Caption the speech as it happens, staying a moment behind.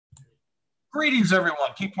Greetings, everyone.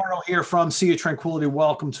 Pete Pardo here from Sea of Tranquility.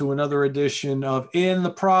 Welcome to another edition of In the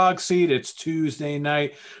Prog Seat. It's Tuesday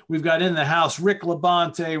night. We've got in the house Rick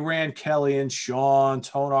LeBonte, Rand Kelly, and Sean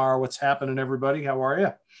Tonar. What's happening, everybody? How are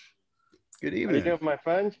you? Good evening. How you doing, my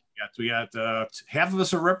friend? We got half of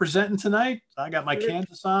us are representing tonight. I got my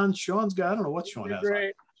Kansas on. Sean's got, I don't know what Sean has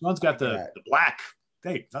on. Sean's got the black.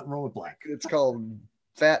 Hey, nothing wrong with black. It's called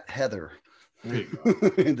Fat Heather. There you go.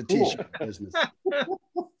 In the t-shirt business.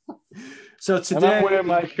 So today, and I'm wearing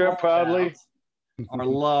my shirt proudly. Our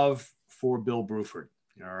love for Bill Bruford.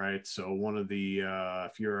 All right. So one of the,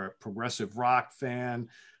 if you're a progressive rock fan,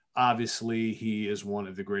 obviously he is one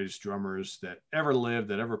of the greatest drummers that ever lived,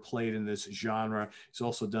 that ever played in this genre. He's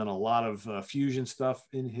also done a lot of fusion stuff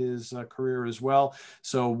in his career as well.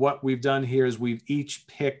 So what we've done here is we've each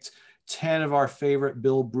picked 10 of our favorite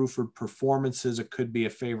Bill Bruford performances. It could be a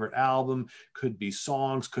favorite album, could be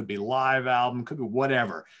songs, could be live album, could be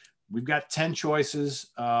whatever. We've got 10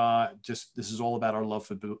 choices. This is all about our love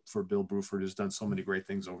for Bill Bruford, who's done so many great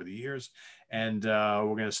things over the years. And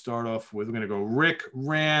we're going to start off with, we're going to go Rick,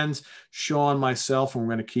 Rand, Sean, myself, and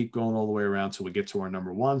we're going to keep going all the way around till we get to our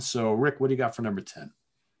number one. So Rick, what do you got for number 10?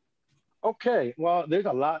 Okay, well, there's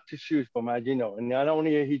a lot to choose from, as you know. And not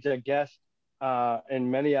only he's a guest in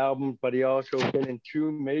many albums, but he also been in two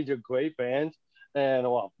major great bands. And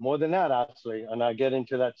well, more than that, actually. And I'll get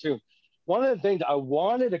into that soon. One of the things I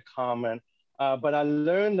wanted to comment, but I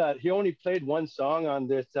learned that he only played one song on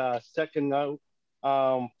this second note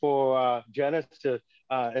for Genesis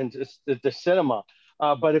and the cinema.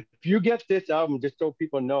 But if you get this album, just so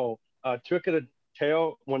people know, Trick of the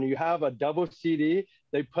Tail, when you have a double CD,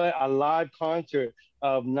 they play a live concert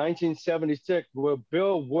of 1976 where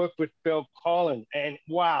Bill worked with Phil Collins. And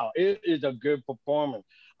wow, it is a good performance.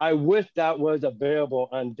 I wish that was available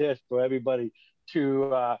on disc for everybody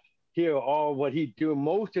to hear all what he do.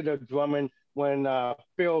 Most of the drumming when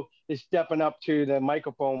Phil is stepping up to the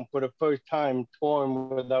microphone for the first time touring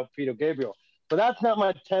without Peter Gabriel. So that's not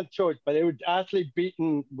my 10th choice, but it was actually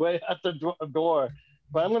beaten right at the door.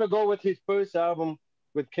 But I'm going to go with his first album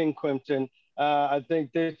with King Crimson. I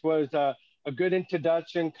think this was a good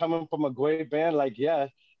introduction coming from a great band like Yes.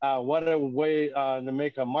 What a way to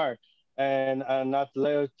make a mark and not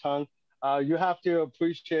Larry's tongue. You have to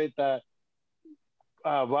appreciate that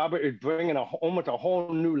Robert is bringing almost a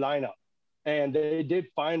whole new lineup, and they did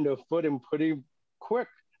find their footing pretty quick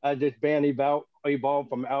as this band evolved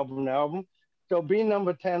from album to album. So being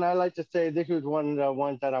number 10, I like to say this was one of the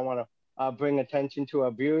ones that I want to bring attention to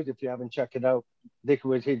our viewers. If you haven't checked it out, this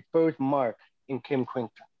was his first mark in King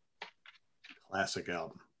Crimson. Classic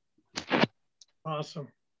album. Awesome.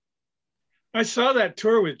 I saw that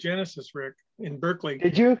tour with Genesis, Rick, in Berkeley.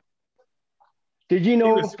 Did you? Did you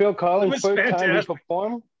know Phil Collins' first fantastic. time he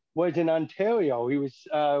performed was in Ontario? He was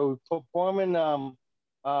performing, I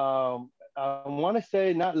want to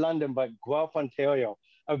say not London, but Guelph, Ontario.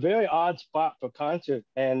 A very odd spot for concerts,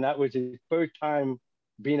 and that was his first time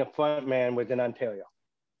being a front man within Ontario.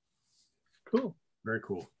 Cool. Very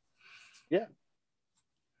cool. Yeah.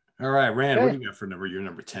 All right, Rand, what do you got for your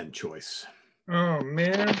number 10 choice? Oh,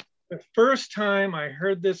 man. The first time I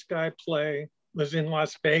heard this guy play was in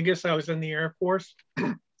Las Vegas. I was in the Air Force,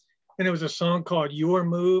 and it was a song called Your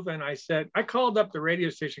Move. And I called up the radio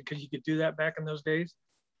station because you could do that back in those days,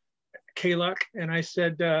 K-Luck. And I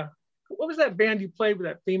said, what was that band you played with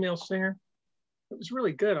that female singer? It was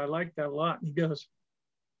really good. I liked that a lot. And he goes,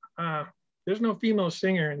 there's no female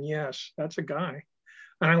singer. And yes, that's a guy.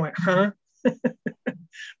 And I went, huh?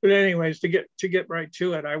 But anyways, to get right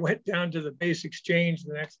to it, I went down to the Base Exchange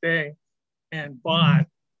the next day and bought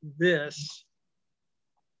this.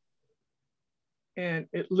 And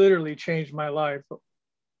it literally changed my life.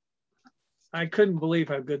 I couldn't believe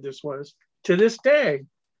how good this was. To this day,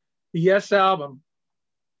 the Yes album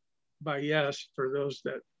by Yes, for those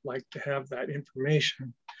that like to have that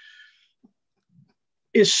information,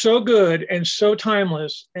 is so good and so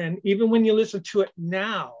timeless. And even when you listen to it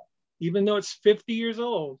now, even though it's 50 years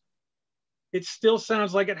old, it still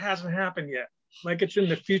sounds like it hasn't happened yet, like it's in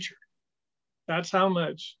the future. That's how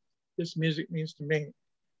much this music means to me.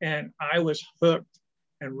 And I was hooked.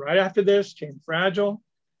 And right after this came Fragile,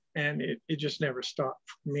 and it just never stopped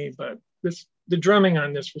for me. But the drumming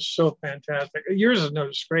on this was so fantastic. Yours is no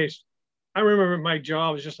disgrace. I remember my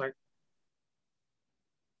jaw was just like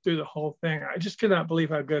through the whole thing. I just could not believe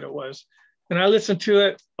how good it was. And I listened to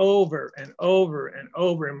it over and over and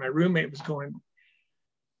over. And my roommate was going,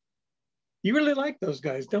 you really like those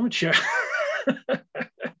guys, don't you?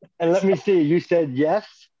 And let me see, you said yes?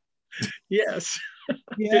 Yes.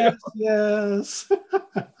 Yes, yes.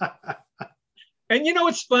 And you know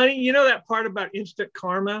what's funny? You know that part about instant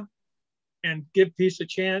karma? and Give Peace a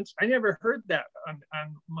Chance. I never heard that on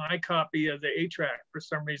my copy of the 8-track for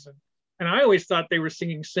some reason. And I always thought they were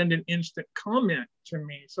singing Send an Instant Comment to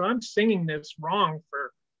Me. So I'm singing this wrong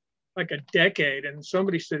for like a decade. And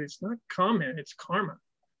somebody said, it's not comment, it's karma.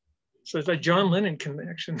 So it's a John Lennon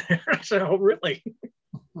connection there. I said, oh, really?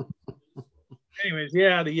 Anyways,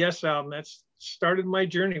 yeah, the Yes album, that's started my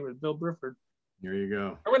journey with Bill Bruford. There you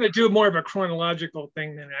go. I'm going to do more of a chronological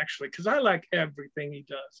thing than actually, because I like everything he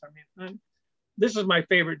does. I mean, this is my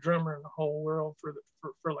favorite drummer in the whole world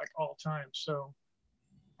for like all time. So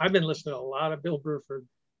I've been listening to a lot of Bill Bruford.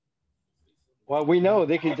 Well, we know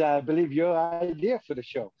this is, I believe, your idea for the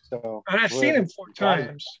show. So And I've seen him 4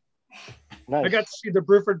 times. Nice. I got to see the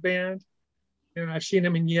Bruford Band, and I've seen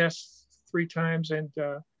him in Yes 3 times, and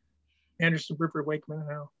Anderson, Bruford, Wakeman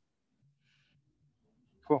now.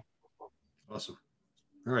 Cool. Awesome.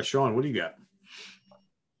 All right, Sean, what do you got?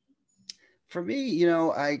 For me, you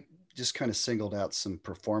know, I just kind of singled out some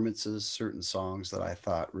performances, certain songs that I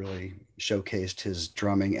thought really showcased his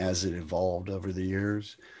drumming as it evolved over the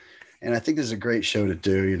years. And I think this is a great show to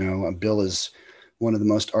do. You know, Bill is one of the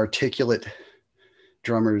most articulate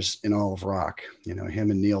drummers in all of rock. You know,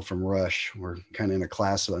 him and Neil from Rush were kind of in a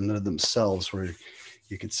class unto themselves, where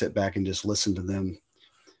you could sit back and just listen to them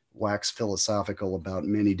wax philosophical about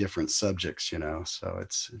many different subjects, you know. So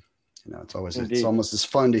it's, you know, it's always, Indeed. it's almost as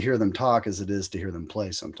fun to hear them talk as it is to hear them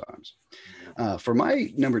play sometimes. For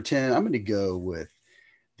my number 10, I'm going to go with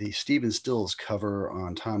the Stephen Stills cover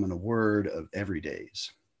on Time and a Word of Everydays.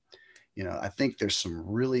 You know, I think there's some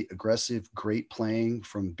really aggressive, great playing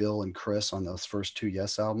from Bill and Chris on those first 2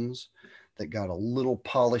 Yes albums that got a little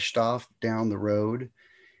polished off down the road.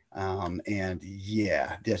 And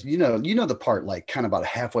yeah, you know the part like kind of about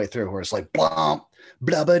halfway through where it's like blah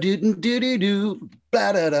blah blah doo doo doo doo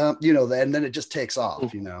blah da da, you know, and then it just takes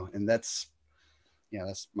off, you know, and that's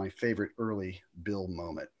my favorite early Bill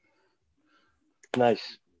moment.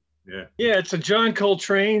 Nice. Yeah, it's a John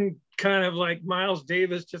Coltrane kind of like Miles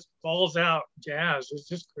Davis just falls out jazz. It's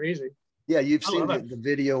just crazy. Yeah, you've seen the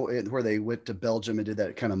video where they went to Belgium and did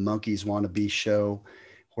that kind of Monkeys Wannabe show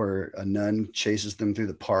where a nun chases them through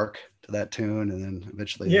the park to that tune, and then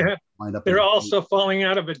eventually they wind up. They're also falling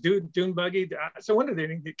out of a dune buggy. So when did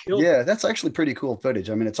they get killed? Yeah, that's actually pretty cool footage.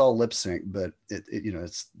 I mean, it's all lip sync, but it you know,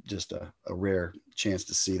 it's just a rare chance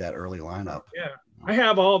to see that early lineup. Yeah, I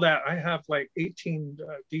have all that. I have like 18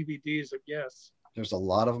 DVDs of Yes. There's a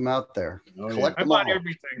lot of them out there. Collect them. I bought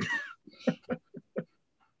everything.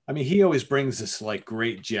 I mean, he always brings this like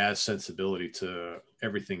great jazz sensibility to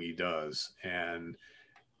everything he does, and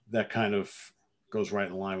that kind of goes right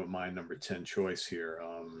in line with my number 10 choice here.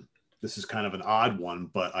 This is kind of an odd one,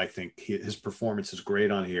 but I think his performance is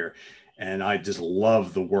great on here, and I just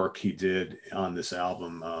love the work he did on this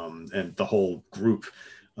album, and the whole group.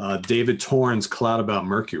 David Torn's Cloud About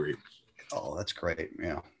Mercury. Oh, that's great.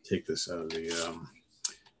 Yeah. Take this out of the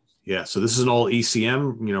yeah, so this is an all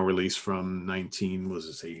ECM, you know, release from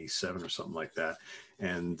 87 or something like that.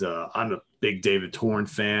 And I'm a big David Torn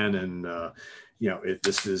fan, and you know,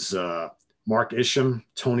 this is Mark Isham,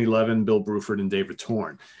 Tony Levin, Bill Bruford, and David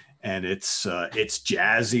Torn, and it's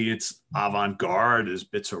jazzy, it's avant-garde, there's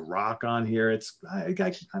bits of rock on here. It's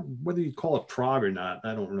whether you call it prog or not,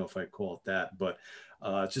 I don't know if I call it that, but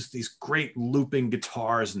just these great looping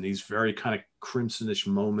guitars and these very kind of crimsonish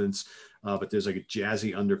moments. But there's like a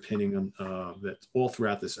jazzy underpinning that's all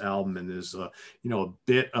throughout this album, and there's you know, a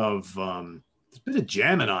bit of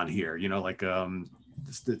jamming on here, you know, like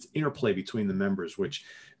this interplay between the members, which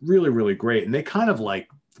really great. And they kind of like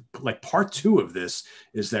part 2 of this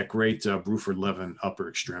is that great Bruford Levin Upper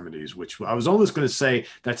Extremities, which I was almost going to say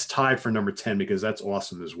that's tied for number 10 because that's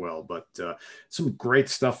awesome as well. But some great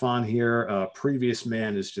stuff on here. Previous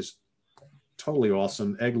Man is just totally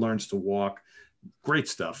awesome. Egg Learns to Walk, great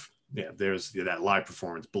stuff. Yeah, there's that live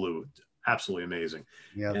performance, Blue, absolutely amazing.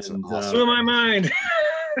 Yeah, that's awesome. Blew my mind.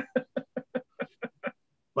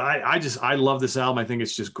 But I love this album. I think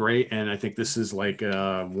it's just great, and I think this is like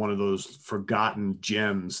one of those forgotten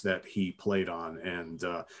gems that he played on, and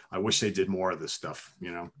I wish they did more of this stuff,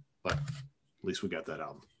 you know. But at least we got that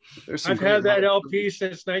album. I've had that LP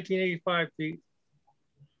since 1985, Pete.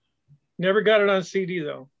 Never got it on CD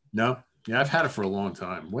though. No, yeah, I've had it for a long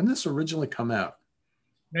time. When did this originally come out?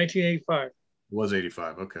 1985. It was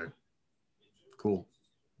 85. Okay, cool,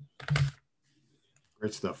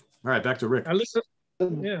 great stuff. All right, back to Rick. I listen.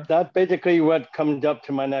 Yeah, that's basically what comes up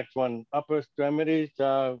to my next one, Upper Extremities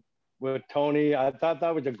with Tony. I thought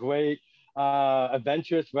that was a great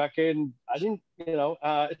adventurous record. I didn't, you know,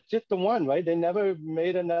 it's just the one, right? They never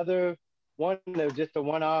made another one that was just a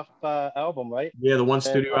one-off album, right? Yeah, the one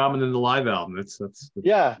studio album and then the live album. That's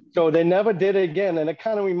yeah. So they never did it again, and it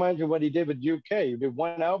kind of reminds me of what he did with UK. He did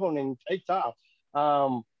one album and takes off.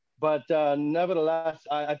 But nevertheless,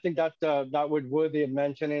 I think that was worthy of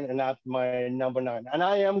mentioning, and that's my number 9. And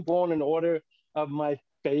I am going in order of my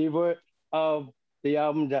favorite of the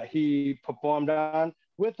album that he performed on,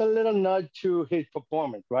 with a little nudge to his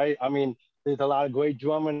performance, right? I mean, there's a lot of great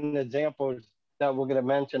drumming examples that we're gonna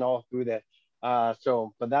mention all through that.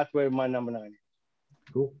 But that's where my number 9 is.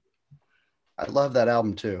 cool. I love that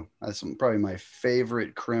album too. That's probably my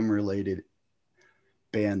favorite Crim-related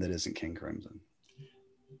band that isn't King Crimson.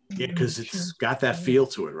 Yeah, because it's got that feel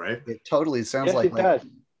to it, right? It totally sounds Yes, like it does.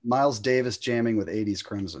 Miles Davis jamming with 80s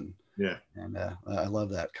Crimson. Yeah. And I love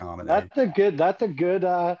that combination. That's a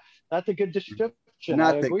good description.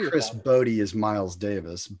 Not that Chris Bodie is Miles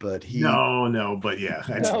Davis, but he but yeah.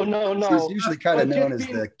 No. He's usually kind of known as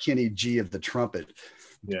the Kenny G of the trumpet.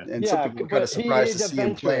 Yeah. And some people are kind of surprised to see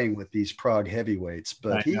him playing with these Prog heavyweights,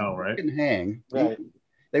 but he can hang. Right.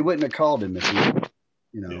 They wouldn't have called him if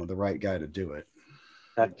he, the right guy to do it.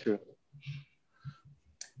 That's true.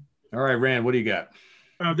 All right, Rand, what do you got?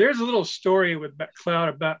 There's a little story with Cloud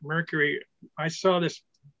about Mercury. I saw this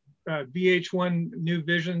VH1 New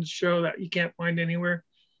Visions show that you can't find anywhere.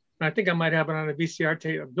 And I think I might have it on a VCR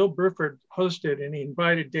tape. Bill Bruford hosted, and he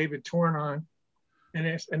invited David Torn on,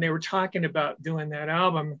 and they were talking about doing that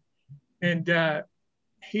album. And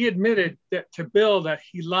he admitted that to Bill that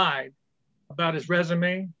he lied about his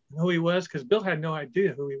resume and who he was, because Bill had no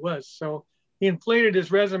idea who he was. So he inflated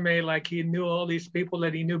his resume like he knew all these people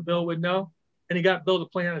that he knew Bill would know. And he got Bill to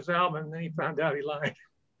play on his album, and then he found out he lied.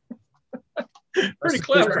 Pretty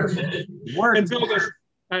clever. And Bill goes,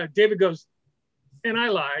 David goes, and I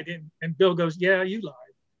lied. And Bill goes, yeah, you lied.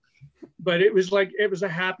 But it was a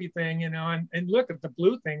happy thing, and look, at the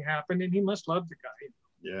Blue thing happened, and he must love the guy.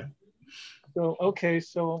 Yeah. So, okay.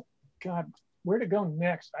 So, God, where to go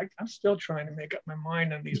next? I'm still trying to make up my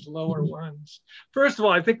mind on these lower ones. First of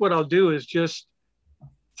all, I think what I'll do is just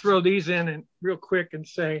throw these in and real quick and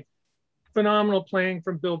say, phenomenal playing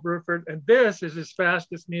from Bill Bruford. And this is his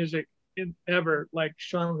fastest music ever, like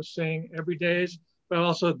Sean was saying, Every Days, but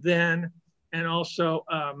also Then, and also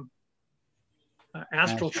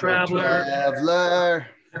Astral Traveler.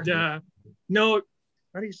 And, no,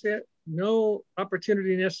 how do you say it? No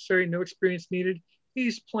opportunity necessary, no experience needed.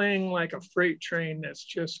 He's playing like a freight train that's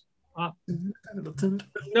just off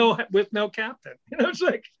with no captain. It's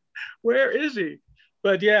like, where is he?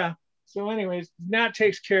 But yeah. So anyways, Nat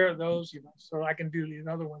takes care of those, so I can do these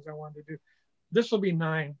other ones I wanted to do. This will be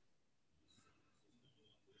 9.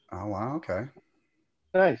 Oh, wow. Okay.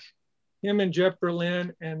 Nice. Him and Jeff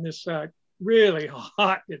Berlin and this really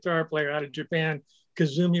hot guitar player out of Japan,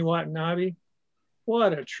 Kazumi Watanabe.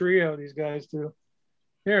 What a trio these guys do.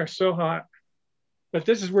 They're so hot. But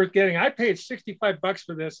this is worth getting. I paid $65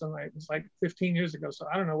 for this, and it was like 15 years ago, so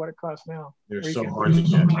I don't know what it costs now. They're so hard to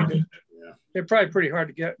get. Yeah. They're probably pretty hard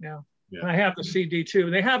to get now. Yeah. And I have the CD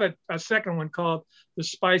too. They have a second one called The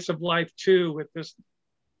Spice of Life 2 with this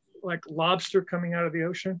like lobster coming out of the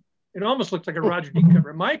ocean. It almost looks like a Roger D cover.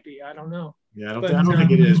 It might be. I don't know. Yeah, I don't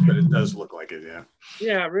think it is, but it does look like it. Yeah.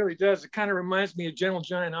 Yeah, it really does. It kind of reminds me of Gentle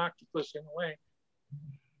Giant Octopus in a way.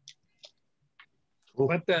 Cool.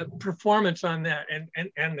 But the performance on that and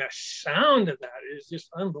the sound of that is just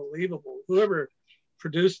unbelievable. Whoever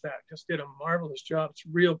produced that just did a marvelous job. It's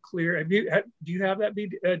real clear. Do you have that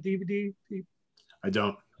DVD? I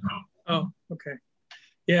don't. Oh, okay.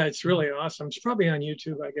 Yeah, it's really awesome. It's probably on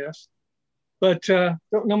YouTube, I guess. But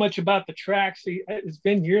don't know much about the tracks. See, it's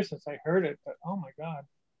been years since I heard it, but oh my God.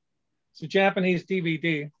 It's a Japanese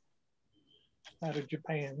DVD out of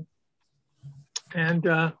Japan. And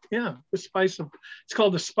yeah, it's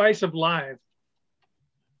called The Spice of Live.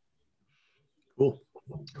 Cool.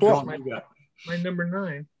 My number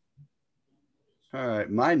 9. All right,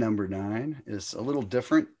 my number 9 is a little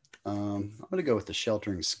different. I'm going to go with The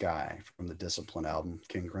Sheltering Sky from the Discipline album,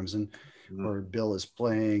 King Crimson, where Bill is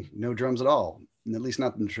playing no drums at all, and at least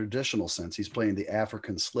not in the traditional sense. He's playing the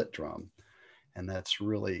African slit drum, and that's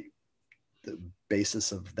really the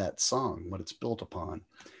basis of that song, what it's built upon.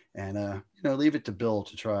 And, leave it to Bill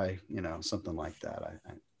to try, something like that.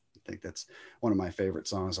 I think that's one of my favorite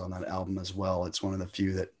songs on that album as well. It's one of the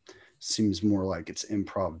few that seems more like it's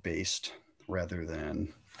improv based rather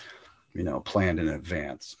than, planned in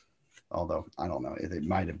advance. Although I don't know, it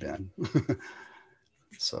might have been.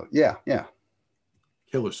 So yeah.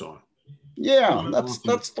 Killer song. Yeah,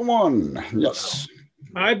 that's the one. Yes.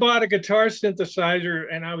 I bought a guitar synthesizer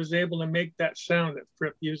and I was able to make that sound that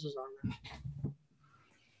Fripp uses on that.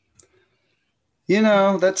 You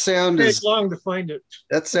know, that sound Take is long to find it.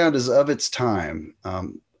 of its time.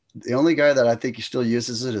 The only guy that I think he still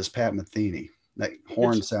uses it is Pat Metheny. That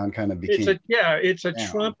horn sound kind of became it's a down.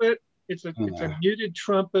 trumpet. It's a muted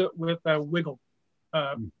trumpet with a wiggle,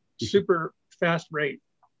 super fast rate.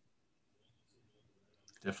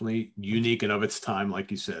 Definitely unique and of its time,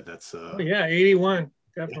 like you said. That's 81,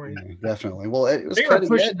 definitely. Yeah, definitely. Well, it was they were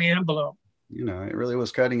pushing edge. the envelope. You know, it really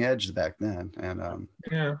was cutting edge back then, and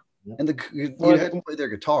yeah. And you had to play their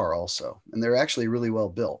guitar also, and they're actually really well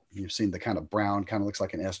built. You've seen the kind of brown, kind of looks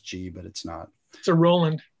like an SG, but it's not. It's a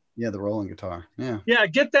Roland. Yeah, the Roland guitar. Yeah. Yeah,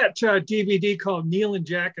 get that DVD called Neil and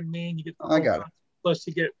Jack and Maine. You get the I got it. Plus,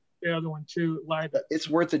 you get the other one too live. It's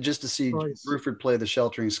worth it just to see Bruford play the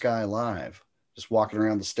Sheltering Sky live. Just walking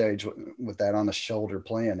around the stage with that on the shoulder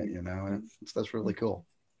playing it, you know, and that's really cool.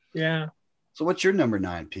 Yeah. So, what's your number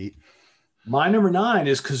 9, Pete? My number 9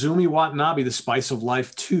 is Kazumi Watanabe, The Spice of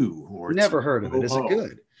Life 2. Or never heard of it. Is it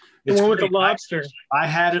good? The one with the lobster. I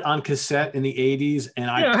had it on cassette in the 80s, and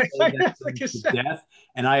I played that to death,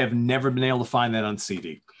 and I have never been able to find that on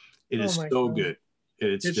CD. It is so good.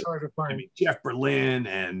 It's just hard to find. I mean, Jeff Berlin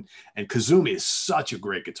and Kazumi is such a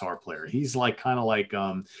great guitar player. He's like kind of like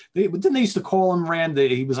didn't they used to call him Rand?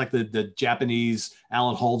 He was like the Japanese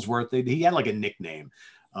Alan Holdsworth. He had like a nickname,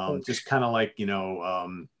 just kind of like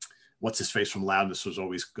what's his face from Loudness was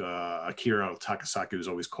always Akira Takasaki was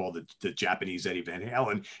always called the Japanese Eddie Van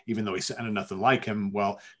Halen, even though he sounded nothing like him.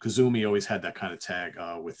 Well, Kazumi always had that kind of tag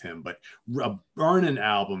with him. But a burning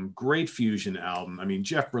album, great fusion album. I mean,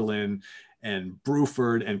 Jeff Berlin and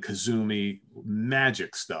Bruford and Kazumi,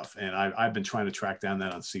 magic stuff. And I've been trying to track down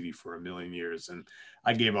that on CD for a million years, and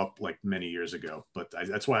I gave up like many years ago. But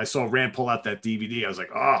that's why I saw Rand pull out that DVD. I was like,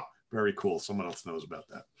 oh, very cool. Someone else knows about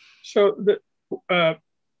that. So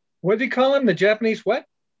what did he call him? The Japanese what?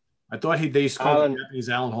 I thought they used to call him Japanese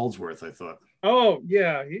Alan Holdsworth, I thought. Oh,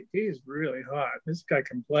 yeah. He's really hot. This guy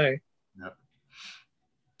can play. Yep.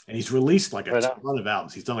 And he's released like a ton of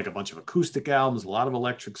albums. He's done like a bunch of acoustic albums, a lot of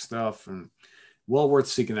electric stuff, and well worth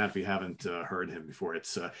seeking out if you haven't heard him before.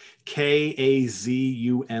 It's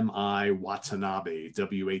Kazumi Watanabe, Watanabe.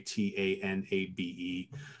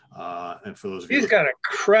 And for those of you, he's got a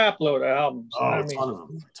crap load of albums. A ton of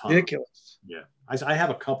them. Ridiculous. Yeah, I have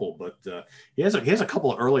a couple, but he has a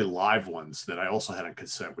couple of early live ones that I also had on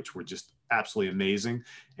cassette, which were just absolutely amazing.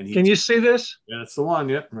 And can you see this? Yeah, that's the one.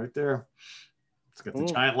 Yep, right there. It's got the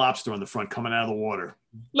giant lobster on the front coming out of the water.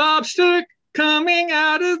 Lobster coming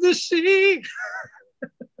out of the sea.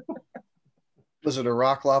 Was it a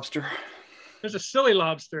rock lobster? There's a silly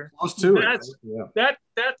lobster. Those two. That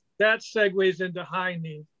segues into High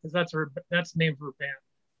Knee, because that's the name for her band.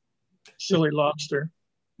 Silly Lobster.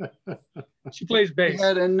 She plays bass. I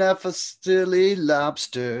had enough of silly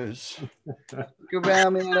lobsters. Look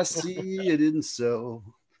around me and I see it isn't so.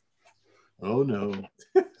 Oh no.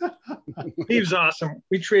 Neve's awesome.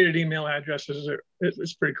 We traded email addresses.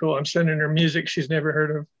 It's pretty cool. I'm sending her music she's never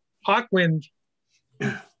heard of. Hawkwind.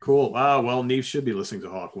 Cool. Wow. Well, Neve should be listening to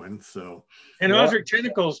Hawkwind. So. And Osric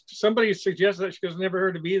Tentacles. Somebody suggested that she goes, never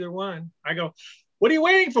heard of either one. I go, what are you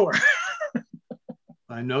waiting for?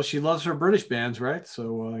 I know she loves her British bands, right?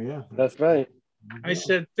 So yeah. That's right. I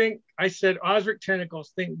said Osric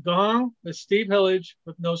Tentacles. Think Gong with Steve Hillage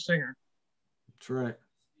with no singer. That's right.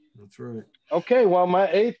 That's right. Okay, well, my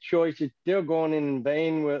 8th choice is still going in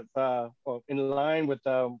vein with, in line with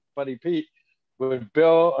Buddy Pete, with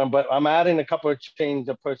Bill, but I'm adding a couple of changes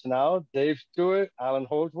of personnel. Dave Stewart, Alan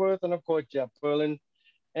Holdsworth, and of course, Jeff Berlin.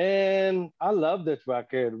 And I love this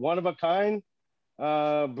record. One of a kind.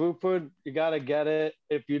 Bruford, you got to get it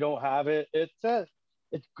if you don't have it.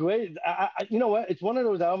 It's great. You know what? It's one of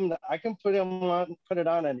those albums that I can put it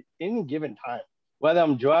on at any given time. Whether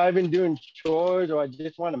I'm driving, doing chores, or I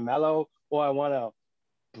just want to mellow, or I want to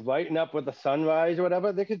brighten up with the sunrise or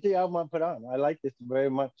whatever, this is the album I put on. I like this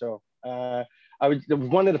very much so. It was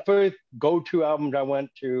one of the first go-to albums I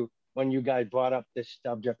went to when you guys brought up this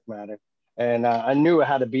subject matter. And I knew it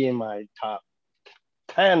had to be in my top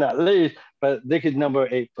 10 at least, but this is number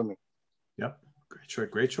 8 for me. Yep.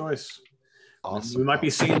 Great choice. Awesome. We might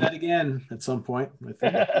be seeing that again at some point, I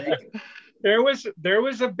think. There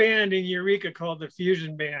was a band in Eureka called the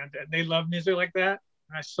Fusion Band, and they love music like that.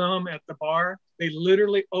 And I saw them at the bar. They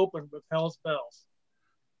literally opened with Hell's Bells.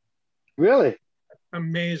 Really?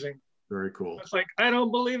 Amazing. Very cool. It's like, I don't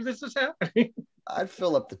believe this is happening. I'd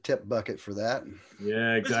fill up the tip bucket for that.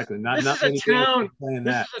 Yeah, exactly. This is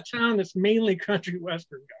a town that's mainly country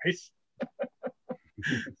western, guys.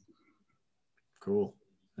 Cool.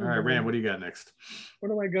 All right, Rand, what do you got next? What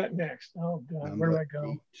do I got next? Oh God, where do I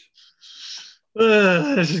go?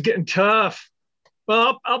 Eight. This is getting tough.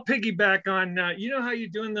 Well, I'll piggyback on, you know how you're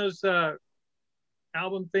doing those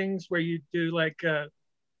album things where you do like the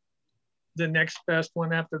next best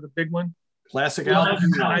one after the big one? Classic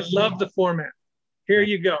album. I love the format. Here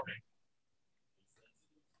you go.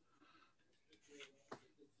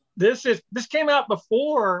 This came out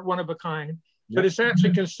before One of a Kind, but it's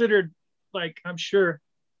actually considered, like, I'm sure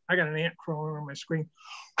I got an ant crawling on my screen.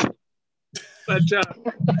 But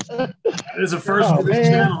it's a first for this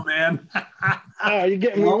channel, man. You're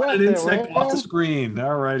getting me wet an there, insect man. off the screen.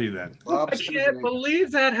 All righty then. I can't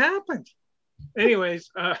believe that happened.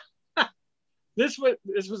 Anyways, this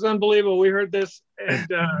was unbelievable. We heard this, and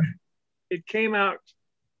it came out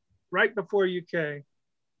right before UK,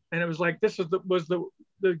 and it was like this was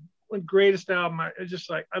the greatest album. I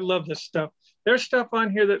love this stuff. There's stuff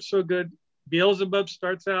on here that's so good. Beelzebub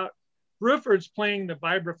starts out. Bruford's playing the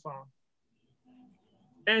vibraphone,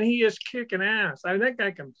 and he is kicking ass. I think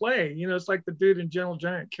I can play. You know, it's like the dude in Gentle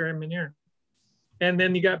Giant, Kerry Minier. And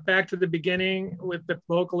then you got Back to the Beginning with the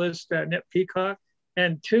vocalist Nip Peacock,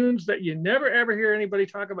 and tunes that you never ever hear anybody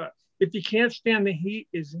talk about. If You Can't Stand the Heat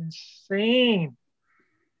is insane.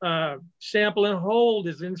 Sample and Hold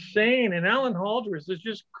is insane, and Alan Haldreth is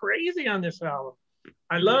just crazy on this album.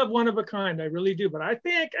 I love One of a Kind, I really do, but I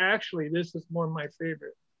think actually this is more my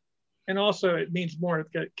favorite. And also it means more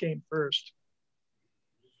that it came first.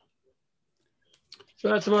 So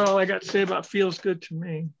that's about all I got to say about Feels Good to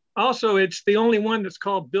Me. Also, it's the only one that's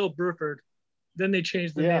called Bill Bruford. Then they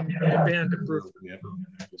changed the name of the band to Bruford. Yeah.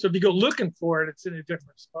 So if you go looking for it, it's in a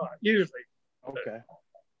different spot, usually. Okay.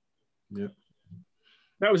 Yep.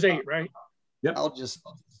 That was 8, right? Yep. I'll just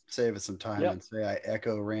save it some time and say I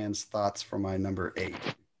echo Rand's thoughts for my number 8.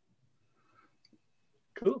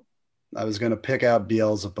 Cool. I was going to pick out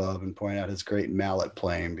Beelzebub and point out his great mallet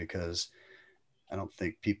playing, because I don't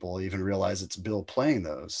think people even realize it's Bill playing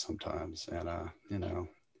those sometimes. And, you know,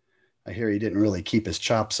 I hear he didn't really keep his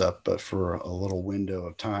chops up, but for a little window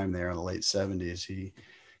of time there in the late 70s, he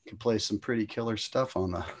could play some pretty killer stuff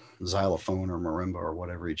on the xylophone or marimba or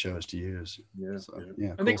whatever he chose to use. Yeah. So,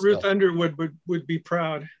 yeah. I think Ruth Underwood would be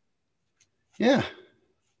proud. Yeah.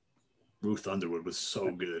 Ruth Underwood was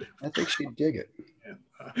so good. I think she'd dig it.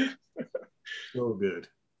 Yeah. So good.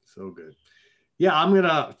 So good. Yeah,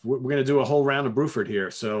 we're gonna do a whole round of Bruford here.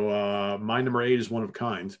 So my number 8 is One of a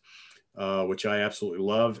Kind, which I absolutely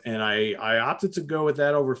love, and I opted to go with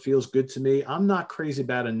that over Feels Good to Me. I'm not crazy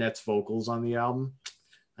about Annette's vocals on the album.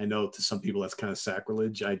 I know to some people that's kind of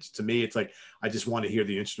sacrilege. To me, it's like I just want to hear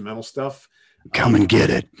the instrumental stuff. Come and get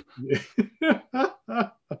it.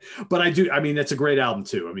 But I do. I mean, that's a great album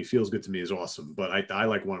too. I mean, Feels Good to Me is awesome, but I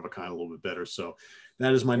like One of a Kind a little bit better. So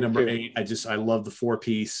that is my number 8. I love the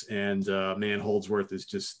 4-piece, and man, Holdsworth is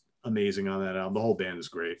just amazing on that album. The whole band is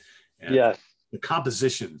great. And the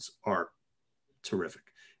compositions are terrific,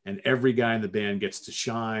 and every guy in the band gets to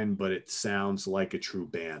shine, but it sounds like a true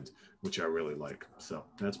band, which I really like. So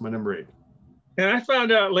that's my number 8. And I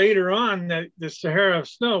found out later on that the Sahara of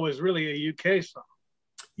Snow was really a UK song.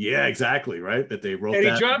 Yeah, exactly. Right. That they wrote Eddie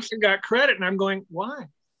that. Jobson got credit, and I'm going, why?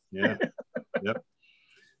 Yeah. Yep.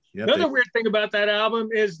 Another weird thing about that album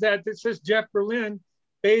is that it says Jeff Berlin,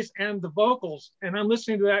 bass and the vocals. And I'm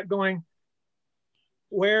listening to that going,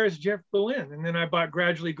 where is Jeff Berlin? And then I bought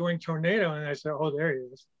Gradually Going Tornado, and I said, oh, there he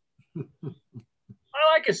is.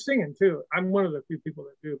 I like his singing too. I'm one of the few people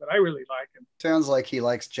that do, but I really like him. Sounds like he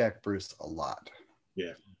likes Jack Bruce a lot.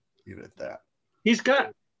 Yeah. Leave it at that. He's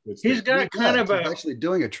got actually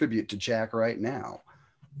doing a tribute to Jack right now.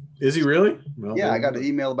 Is he really? Well, yeah, I got an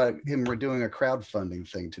email about him. We're doing a crowdfunding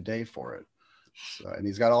thing today for it. So, and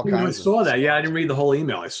he's got all kinds I saw that. Yeah, I didn't read the whole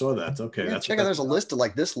email. I saw that. Okay. Yeah, check out. There's a list of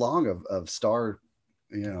like this long of star,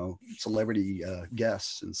 celebrity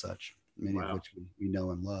guests and such, many of which we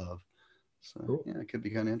know and love. So cool. Yeah, it could be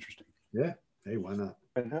kind of interesting. Yeah. Hey, why not?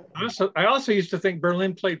 I also used to think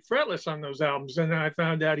Berlin played fretless on those albums, and then I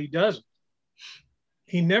found out he doesn't.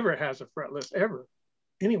 He never has a fretless ever,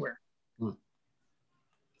 anywhere.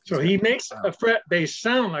 So he makes a fret bass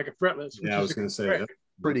sound like a fretless. Yeah, I was going to say that.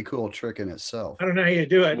 Pretty cool trick in itself. I don't know how you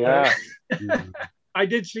do it. Yeah. I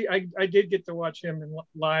did get to watch him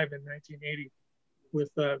live in 1980 with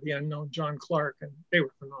the unknown John Clark, and they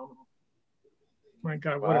were phenomenal. My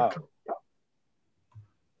God, what a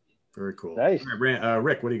very cool. Nice.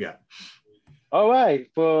 Rick, what do you got? All right,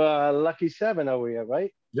 for Lucky 7 over here,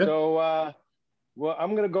 right? Yep. So,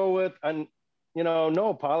 I'm going to go with, and no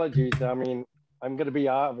apologies. I mean, I'm going to be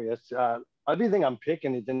obvious. Everything I'm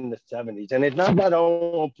picking is in the 70s. And it's not that I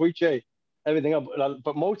don't appreciate everything else,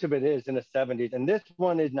 but most of it is in the 70s. And this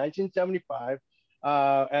one is 1975,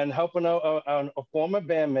 and helping out a former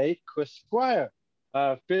bandmate, Chris Squire,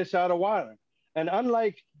 Fish Out of Water. And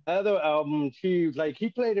unlike other albums, he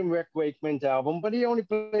played in Rick Wakeman's album, but he only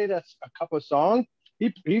played a couple of songs.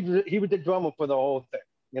 He was the drummer for the whole thing,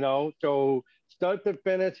 you know. So start to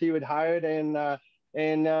finish, he would hire it, and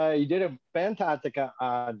he did a fantastic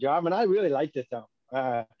job. And I really liked this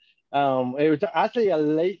album. It was actually a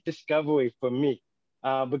late discovery for me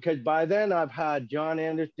because by then I've had John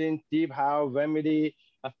Anderson, Steve Howe, Remedy,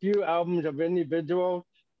 a few albums of individuals,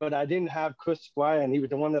 but I didn't have Chris Squire, and he was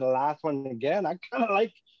the one of the last one again. I kind of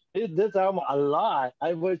like this album a lot.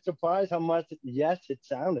 I was surprised how much yes it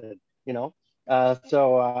sounded, you know.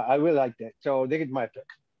 So I really liked it. So they get my pick,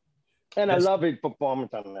 and I love his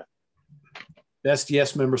performance on that. Best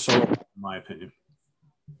Yes member solo, in my opinion.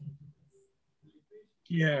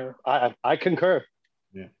 Yeah, I concur.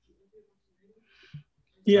 Yeah.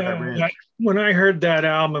 Yeah. When I heard that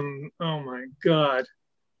album, oh my God,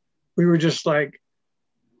 we were just like,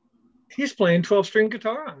 he's playing 12-string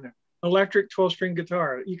guitar on there, electric 12-string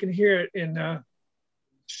guitar. You can hear it in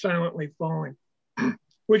Silently Falling,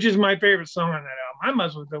 which is my favorite song on that album. I might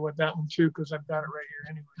as well go with that one too, because I've got it right here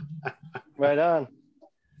anyway. Right on.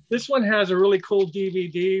 This one has a really cool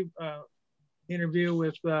DVD interview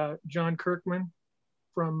with John Kirkman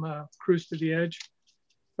from Cruise to the Edge.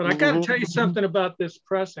 But I got to tell you something about this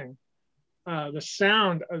pressing. The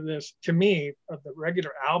sound of this, to me, of the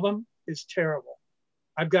regular album is terrible.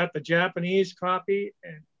 I've got the Japanese copy,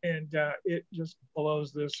 and it just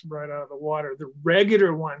blows this right out of the water. The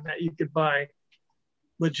regular one that you could buy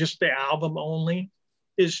with just the album only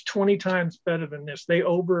is 20 times better than this. They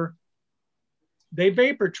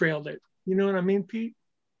vapor trailed it. You know what I mean, Pete?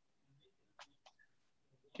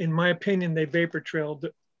 In my opinion, they vapor trailed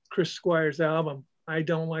Chris Squire's album. I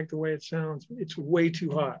don't like the way it sounds. It's way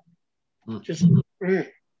too hot.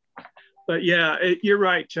 But yeah, you're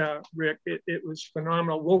right, Rick. It was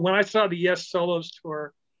phenomenal. Well, when I saw the Yes Solos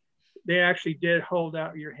tour, they actually did Hold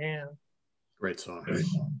Out Your Hand. Great song.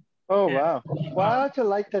 Oh, wow. Well, I also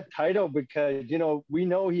like the title because, you know, we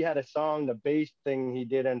know he had a song, the bass thing he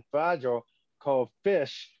did in Fragile called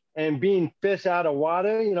Fish. And being fish out of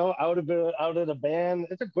water, you know, out of the band.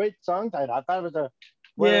 It's a great song title. I thought it was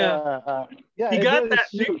He got that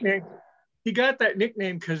nickname. He got that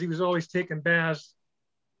nickname because he was always taking baths.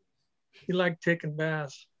 He liked taking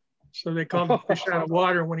baths. So they called him Fish Out of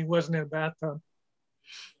Water when he wasn't in a bathtub.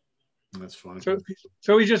 That's funny.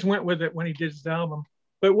 So he just went with it when he did his album.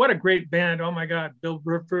 But what a great band. Oh my God. Bill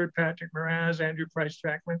Bruford, Patrick Moraz, Andrew Price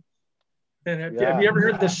Jackman. And have you ever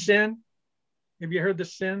heard The Sin? Have you heard The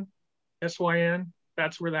Sin? S-Y-N.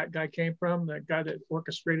 That's where that guy came from, the guy that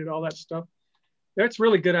orchestrated all that stuff. That's a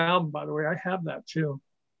really good album, by the way. I have that too.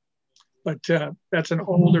 But that's an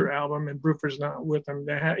older album, and Bruford's not with them.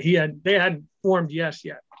 They hadn't formed Yes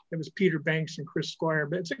yet. It was Peter Banks and Chris Squire,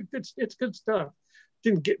 but it's good stuff.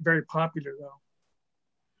 Didn't get very popular though.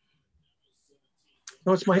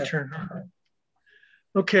 Oh, it's my turn.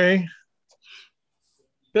 Okay.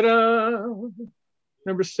 Ta-da!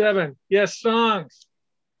 Number 7. Yes, songs.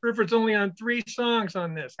 Bruford's only on 3 songs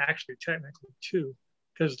on this. Actually, technically 2,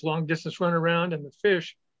 because Long Distance Run Around and The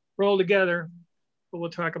Fish roll together. But we'll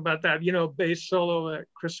talk about that. You know, bass solo that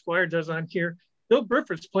Chris Squire does on here. Bill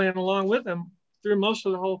Bruford's playing along with him through most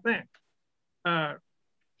of the whole thing.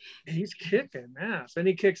 He's kicking ass. And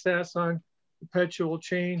he kicks ass on Perpetual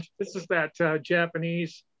Change. This is that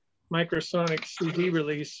Japanese Microsonic CD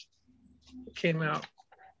release. It came out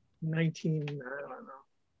 99,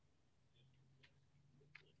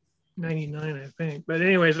 I think. But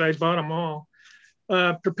anyways, I bought them all.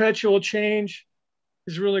 Perpetual Change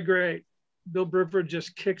is really great. Bill Bruford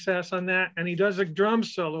just kicks ass on that. And he does a drum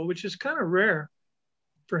solo, which is kind of rare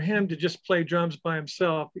for him to just play drums by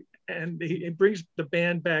himself. And it brings the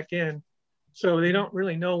band back in. So they don't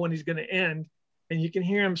really know when he's going to end. And you can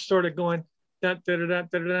hear him sort of going, and he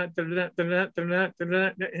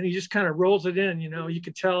just kind of rolls it in, you know. You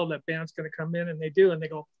could tell that band's going to come in, and they do, and they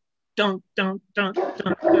go, dun, dun, dun, dun,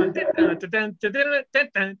 dun,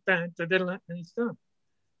 and he's done.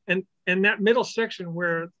 And that middle section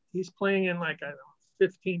where he's playing in like, I don't know,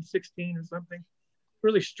 15, 16 or something,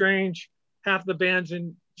 really strange. Half the band's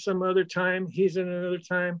in some other time, he's in another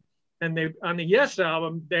time. And they, on the Yes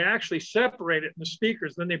album, they actually separate it in the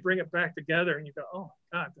speakers, then they bring it back together, and you go, oh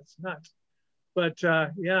my God, that's nuts. But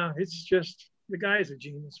yeah, it's just, the guy is a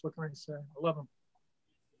genius. What can I say? I love him.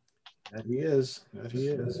 That he is. That he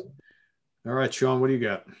is. All right, Sean, what do you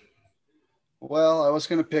got? Well, I was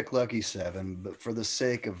going to pick Lucky 7, but for the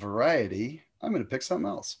sake of variety, I'm going to pick something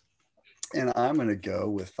else. And I'm going to go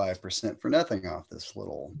with 5% for Nothing off this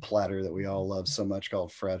little platter that we all love so much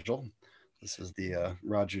called Fragile. This is the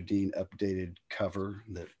Roger Dean updated cover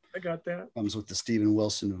that I got that. Comes with the Steven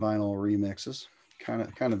Wilson vinyl remixes. Kind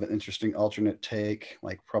of an interesting alternate take,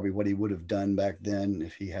 like probably what he would have done back then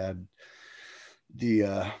if he had the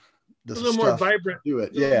a little more vibrant. Do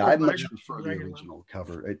it. Yeah, I much prefer the original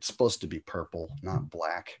cover. It's supposed to be purple, not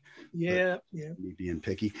black. Yeah. Me being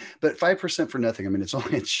picky, but 5% for Nothing. I mean,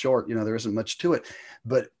 it's short. There isn't much to it,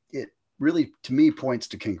 but it really, to me, points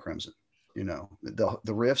to King Crimson. The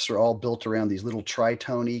riffs are all built around these little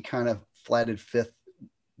tritone kind of flatted fifth,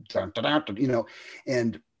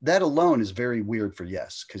 and that alone is very weird for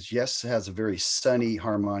Yes, because Yes has a very sunny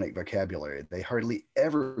harmonic vocabulary. They hardly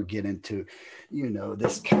ever get into,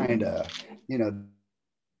 this kind of,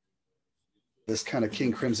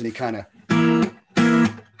 King Crimson-y kind of.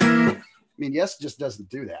 I mean, Yes just doesn't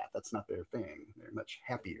do that. That's not their thing. They're much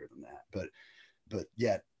happier than that. But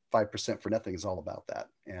yet 5% for Nothing is all about that,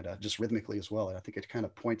 and just rhythmically as well. And I think it kind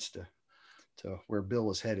of points to where Bill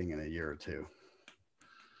is heading in a year or two.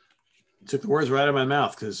 Took the words right out of my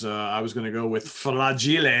mouth, because I was going to go with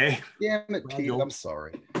Fragile. Damn it, Pete. I'm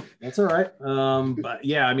sorry. That's all right. But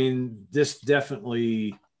yeah, I mean, this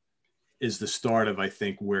definitely is the start of, I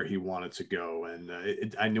think, where he wanted to go. And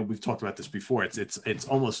I know we've talked about this before. It's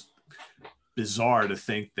almost bizarre to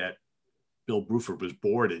think that Bill Bruford was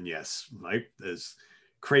bored in Yes, right? As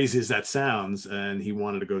crazy as that sounds, and he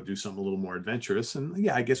wanted to go do something a little more adventurous. And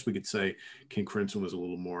yeah, I guess we could say King Crimson was a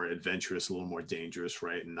little more adventurous, a little more dangerous,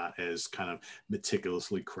 right? And not as kind of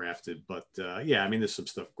meticulously crafted. But yeah, I mean, there's some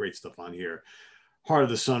great stuff on here. Heart of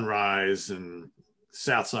the Sunrise and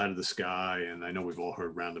South Side of the Sky. And I know we've all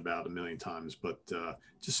heard Roundabout a million times, but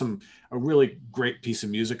just a really great piece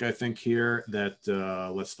of music, I think, here that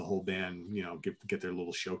lets the whole band, get their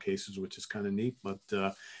little showcases, which is kind of neat, but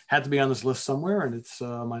had to be on this list somewhere, and it's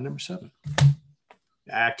my number 7.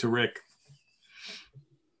 Back to Rick.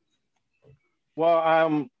 Well,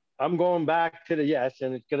 I'm going back to the Yes,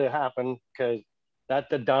 and it's going to happen because that's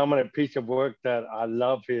the dominant piece of work that I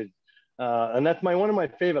love his. And that's one of my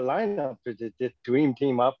favorite lineups is this dream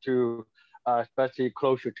team up to especially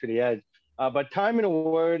Closer to the Edge. But Time and a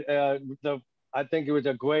Word, I think it was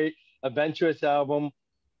a great adventurous album.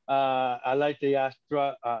 I like the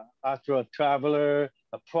Astral Traveler,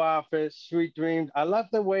 A Prophet, Sweet Dreams. I love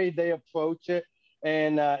the way they approach it.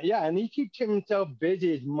 And and he keeps himself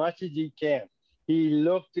busy as much as he can. He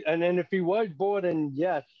looked, and then if he was bored, and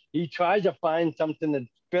yes, he tries to find something to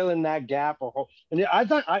fill in that gap or hole. And I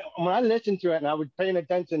thought when I listened to it, and I was paying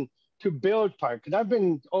attention to Bill's part, because I've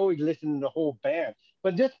been always listening to the whole band.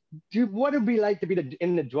 But just what it'd be like to be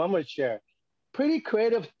in the drummer's chair. Pretty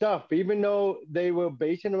creative stuff, even though they were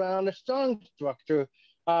basing around a song structure.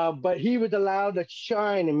 But he was allowed to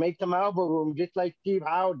shine and make some elbow room, just like Steve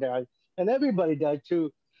Howe does, and everybody does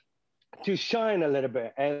too, to shine a little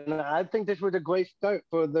bit. And I think this was a great start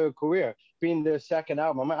for their career, being their second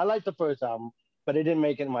album. I like the first album, but it didn't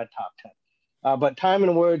make it in my top 10. But Time and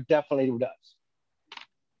a Word definitely does.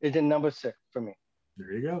 It's in number 6 for me.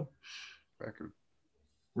 There you go. Record.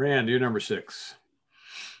 Rand, you're number 6.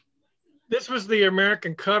 This was the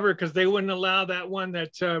American cover because they wouldn't allow that one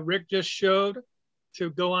that Rick just showed to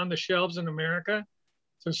go on the shelves in America.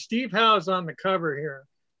 So Steve Howe is on the cover here.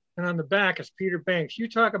 And on the back is Peter Banks. You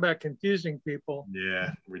talk about confusing people.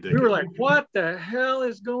 Yeah, ridiculous. We were like, what the hell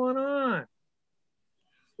is going on?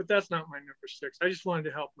 But that's not my number 6. I just wanted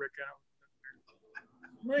to help Rick out.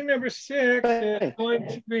 My number 6 is going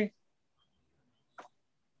to be...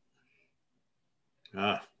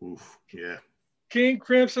 Yeah. King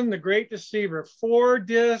Crimson, The Great Deceiver. 4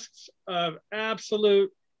 discs of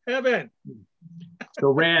absolute heaven. So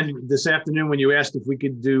Rand, this afternoon when you asked if we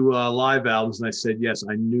could do live albums, and I said yes,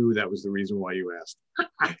 I knew that was the reason why you asked.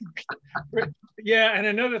 Yeah, and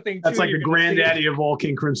another thing too, that's like the granddaddy of all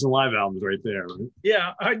King Crimson live albums right there, right?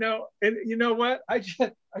 Yeah, I know. And you know what? I just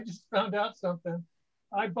found out something.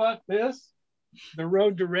 I bought this, The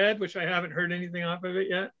Road to Red, which I haven't heard anything off of it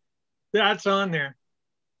yet. That's on there.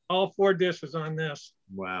 All 4 discs is on this.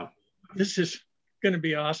 Wow. This is going to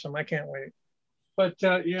be awesome. I can't wait. But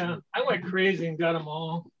yeah, I went crazy and got them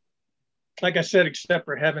all. Like I said, except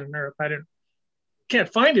for Heaven and Earth, I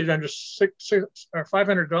can't find it under $600 or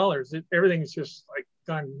 $500. Everything's just like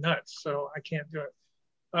gone nuts, so I can't do it.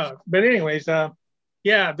 But anyways,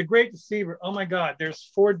 yeah, The Great Deceiver. Oh my God,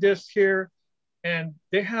 there's 4 discs here, and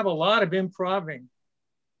they have a lot of improving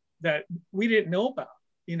that we didn't know about,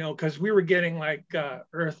 because we were getting like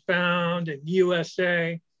Earthbound and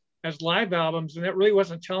USA as live albums, and that really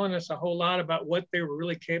wasn't telling us a whole lot about what they were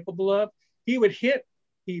really capable of. He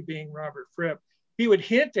being Robert Fripp, he would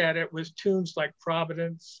hint at it with tunes like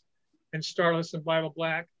Providence and Starless and Bible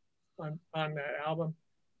Black on that album.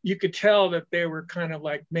 you could tell that they were kind of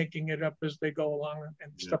like making it up as they go along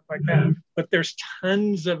and stuff like that. But there's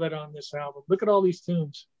tons of it on this album. Look at all these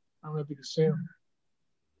tunes. I don't know if you can see them.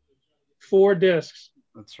 4 discs.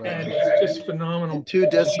 That's right. And it's just phenomenal. And 2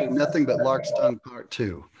 discs are nothing but Lark's Tongue Part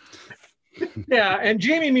 2. Yeah, and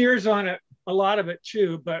Jamie Muir's on it, a lot of it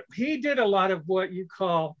too, but he did a lot of what you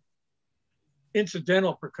call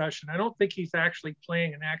incidental percussion. I don't think he's actually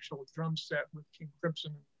playing an actual drum set with King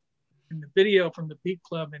Crimson. And the video from the Beat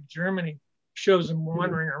Club in Germany shows him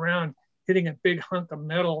wandering around hitting a big hunk of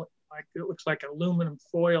metal, like it looks like aluminum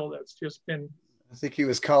foil that's just been. I think he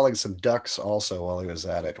was calling some ducks also while he was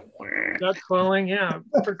at it. Duck calling, yeah.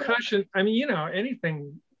 Percussion, I mean, you know,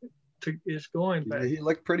 anything is going. But he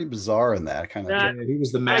looked pretty bizarre in that kind of. He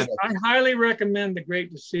was the man. I highly recommend the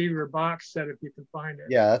Great Deceiver box set if you can find it.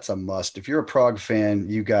 Yeah, that's a must. If you're a Prog fan,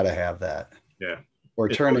 you got to have that. Yeah. Or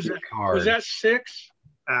turn it in your car. Was that 6?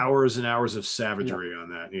 Hours and hours of savagery on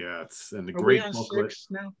that. Yeah, it's and the great booklet.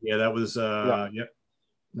 Now? Yeah, that was yep,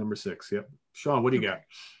 number 6. Yep. Sean, what do you got?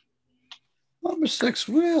 Number 6.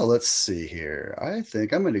 Well, let's see here. I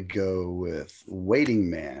think I'm going to go with Waiting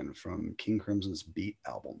Man from King Crimson's Beat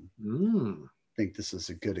album. I think this is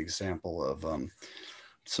a good example of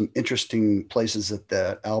some interesting places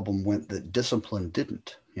that album went that Discipline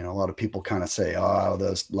didn't. You know, a lot of people kind of say, oh,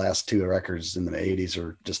 those last 2 records in the 80s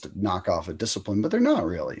are just a knockoff of Discipline, but they're not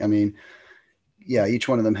really. I mean, yeah, each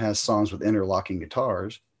one of them has songs with interlocking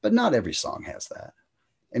guitars, but not every song has that.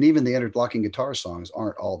 And even the interlocking guitar songs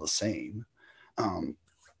aren't all the same.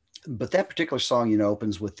 But that particular song, you know,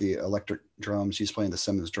 opens with the electric drums. He's playing the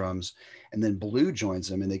Simmons drums, and then Blue joins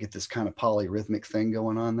him, and they get this kind of polyrhythmic thing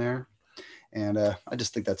going on there. And I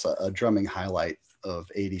just think that's a drumming highlight of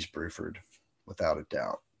 80s Bruford, without a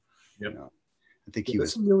doubt. Yep. You know, I think he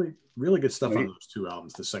was some really, really good stuff on those 2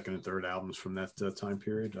 albums, the second and third albums from that time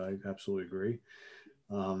period. I absolutely agree.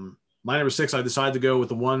 My number 6, I decided to go with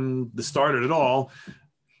the one that started it all.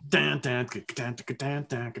 I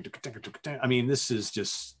mean, this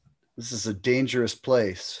is a dangerous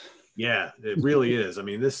place. Yeah, it really is. I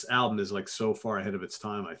mean, this album is like so far ahead of its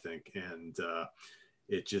time, I think. And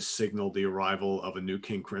it just signaled the arrival of a new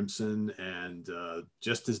King Crimson, and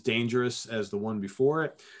just as dangerous as the one before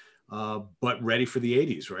it, but ready for the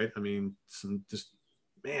 80s, right? I mean, some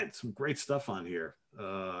great stuff on here.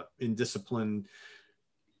 Indiscipline,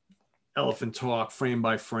 Elephant Talk, Frame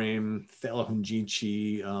by Frame, Thela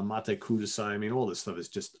Hunjichi, Mate Kudasai. I mean, all this stuff is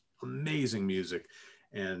just amazing music,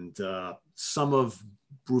 and some of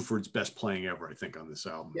Bruford's best playing ever, I think, on this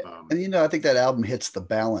album. Yeah. And, you know, I think that album hits the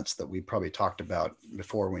balance that we probably talked about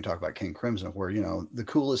before when we talked about King Crimson, where, you know, the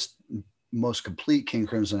coolest, most complete King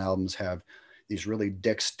Crimson albums have these really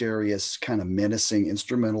dexterous, kind of menacing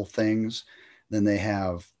instrumental things. Then they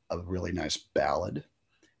have a really nice ballad.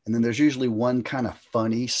 And then there's usually one kind of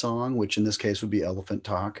funny song, which in this case would be Elephant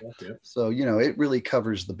Talk. Okay. So, you know, it really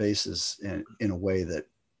covers the bases in a way that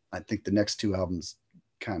I think the next 2 albums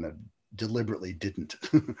kind of deliberately didn't.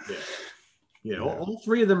 Yeah. All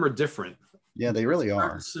 3 of them are different. Yeah, they really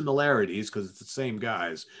are. Similarities because it's the same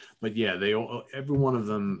guys, but yeah, every one of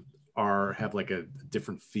them have like a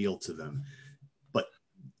different feel to them, but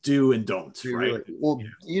do and don't, right? Really, well,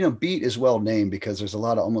 you know, Beat is well named because there's a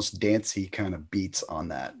lot of almost dancey kind of beats on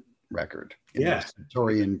that record. You know,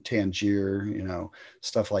 Victorian Tangier, you know,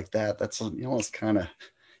 stuff like that. That's, you know, it's kind of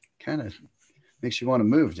makes you want to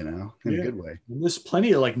move, you know, in a good way. And there's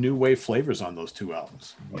plenty of like new wave flavors on those 2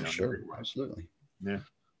 albums. Sure, absolutely. Yeah.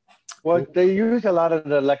 Well, they use a lot of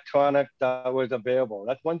the electronic that was available.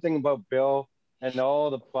 That's one thing about Bill and all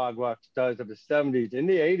the prog rock stars of the 70s. In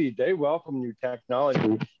the 80s, they welcomed new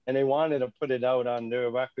technology, and they wanted to put it out on their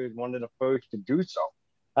records, one of the first to do so.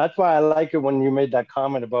 That's why I like it when you made that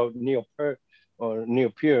comment about Neil Peart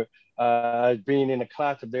being in a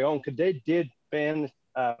class of their own, because they did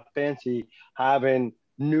fancy having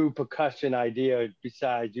new percussion ideas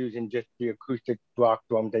besides using just the acoustic rock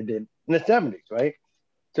drums they did in the 70s, right?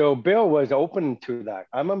 So Bill was open to that.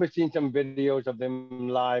 I remember seeing some videos of him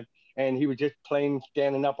live, and he was just playing,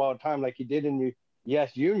 standing up all the time like he did in the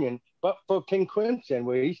Yes Union, but for King Crimson,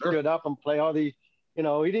 where he stood up and play all these, you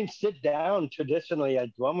know, he didn't sit down traditionally as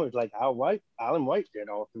drummers like Alan White did.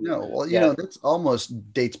 No, well, you know, that's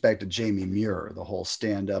almost dates back to Jamie Muir, the whole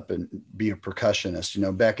stand up and be a percussionist. You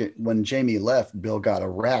know, when Jamie left, Bill got a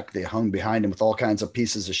rack they hung behind him with all kinds of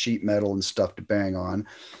pieces of sheet metal and stuff to bang on.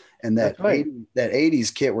 And that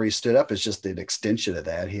 80s kit where he stood up is just an extension of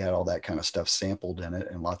that. He had all that kind of stuff sampled in it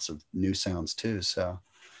and lots of new sounds too. So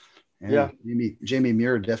Jamie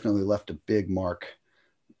Muir definitely left a big mark,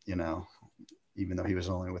 you know, even though he was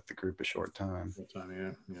only with the group a short time.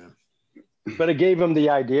 Yeah. But it gave him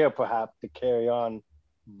the idea perhaps to carry on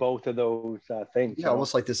both of those things. Yeah,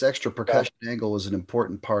 almost like this extra percussion angle was an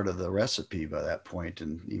important part of the recipe by that point,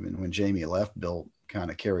 and even when Jamie left, Bill kind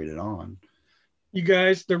of carried it on. You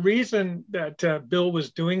guys, the reason that Bill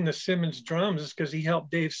was doing the Simmons drums is because he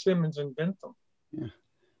helped Dave Simmons invent them. Yeah.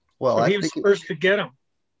 Well, so I he was think first to get them.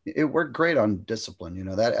 It worked great on Discipline. You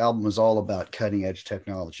know, that album was all about cutting edge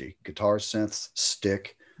technology, guitar synths,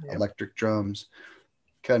 stick, electric drums,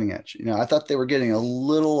 cutting edge. You know, I thought they were getting a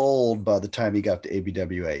little old by the time he got to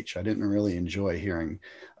ABWH. I didn't really enjoy hearing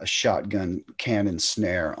a shotgun cannon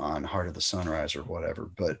snare on Heart of the Sunrise or whatever,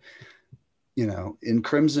 but you know, in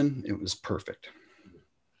Crimson, it was perfect.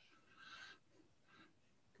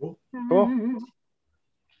 Cool.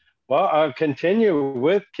 Well, I'll continue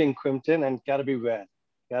with King Crimson, and Gotta Be Red.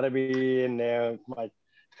 Gotta be in there.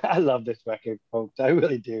 I love this record, folks. I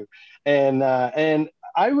really do. And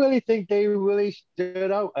I really think they really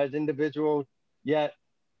stood out as individuals, yet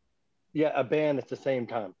a band at the same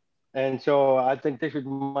time. And so I think this is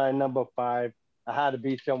my number 5. I had to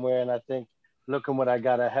be somewhere, and I think looking what I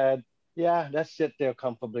got ahead, yeah, that's sit there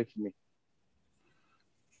comfortably for me.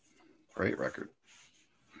 Great record.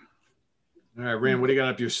 All right, Rand, what do you got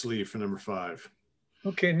up your sleeve for number 5?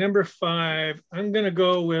 Okay, number 5, I'm going to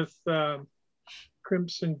go with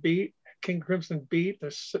Crimson Beat, King Crimson Beat,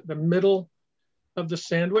 the middle of the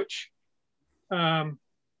sandwich. There's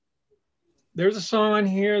a song on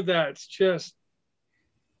here that's just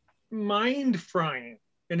mind-frying.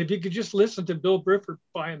 And if you could just listen to Bill Bruford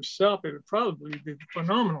by himself, it would probably be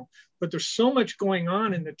phenomenal. But there's so much going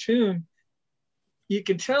on in the tune. You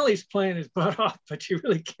can tell he's playing his butt off, but you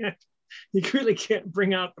really can't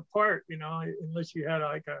bring out the part, you know, unless you had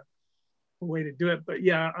like a way to do it. But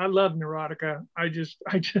yeah, I love Neurotica. I just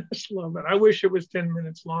love it. I wish it was 10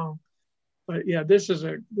 minutes long. But yeah, this is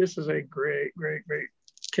a great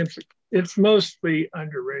Kimson. It's mostly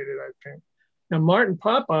underrated, I think. Now Martin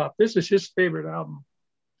Popoff, this is his favorite album.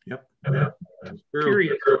 Yep.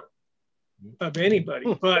 Period. Of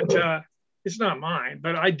anybody. But it's not mine.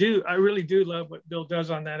 But I really do love what Bill does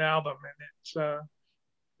on that album. And it's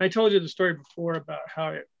I told you the story before about how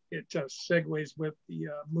it segues with the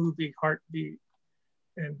movie Heartbeat,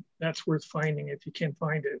 and that's worth finding if you can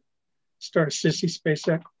find it. Stars Sissy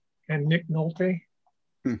Spacek and Nick Nolte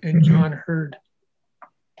and John Hurd.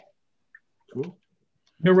 Cool.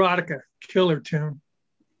 Neurotica, killer tune.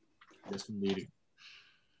 Yes, indeed.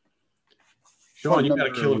 Sean, you got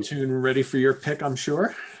a killer tune ready for your pick, I'm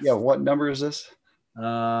sure. Yeah, what number is this?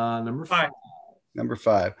 Number 5. Number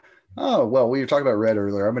 5. Oh, well, we were talking about Red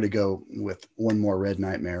earlier. I'm going to go with One More Red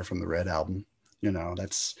Nightmare from the Red album. You know,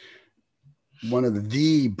 that's one of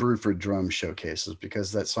the Bruford drum showcases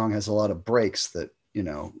because that song has a lot of breaks that, you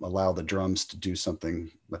know, allow the drums to do something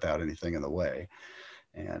without anything in the way.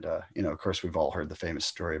 And, you know, of course, we've all heard the famous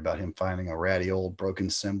story about him finding a ratty old broken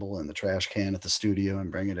cymbal in the trash can at the studio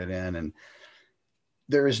and bringing it in. And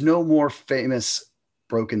there is no more famous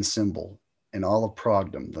broken cymbal in all of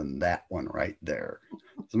Progdom than that one right there.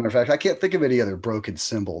 As a matter of fact, I can't think of any other broken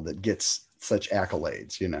cymbal that gets such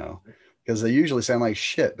accolades, you know, because they usually sound like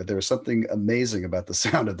shit, but there was something amazing about the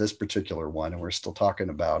sound of this particular one. And we're still talking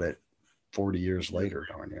about it 40 years later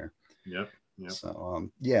darn near. Yep. So,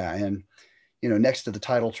 yeah. And, you know, next to the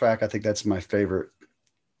title track, I think that's my favorite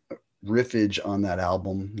riffage on that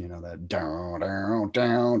album, you know, that down, down,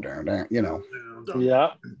 down, down, down, you know.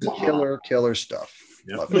 Yeah. Killer stuff.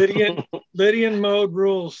 Yep. Lydian mode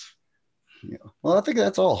rules. Yeah. Well, I think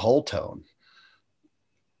that's all whole tone.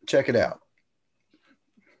 Check it out.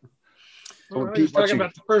 Well, he's talking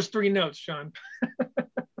about the first 3 notes, Sean.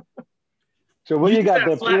 So what you got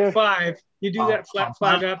there, flat Peter? 5. You do that flat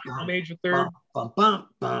 5 after the major third.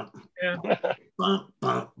 Yeah.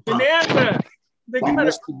 Bonanza. You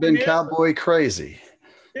must have been cowboy crazy.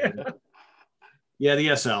 Yeah, the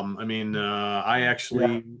Yes album. I mean,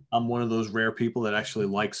 I'm one of those rare people that actually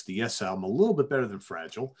likes the Yes album a little bit better than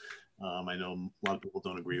Fragile. I know a lot of people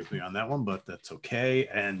don't agree with me on that one, but that's okay.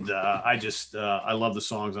 And I love the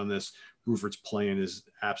songs on this. Bruford's playing is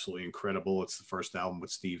absolutely incredible. It's the first album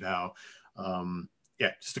with Steve Howe.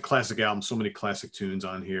 Yeah, just a classic album. So many classic tunes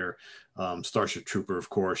on here. Starship Trooper, of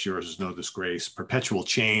course. Yours Is No Disgrace. Perpetual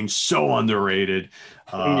Change, so underrated.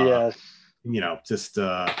 Yes. You know, just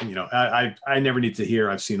you know, I never need to hear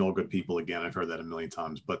I've seen All Good People again. I've heard that a million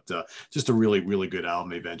times, but just a really, really good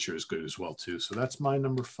album. Adventure is good as well too. So that's my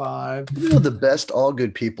number 5. You know, the best All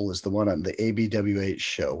Good People is the one on the ABWH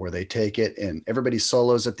show where they take it and everybody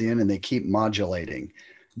solos at the end and they keep modulating.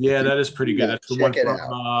 Yeah, that is pretty good. Yeah, that's the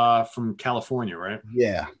one from California, right?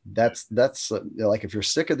 Yeah, that's like if you're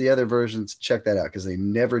sick of the other versions, check that out because they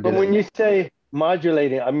never did. But when you say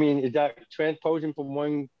modulating, I mean, is that transposing from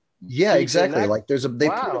one Yeah, exactly. Like they put a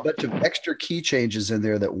Wow. bunch of extra key changes in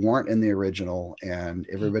there that weren't in the original, and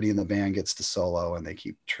everybody in the band gets to solo, and they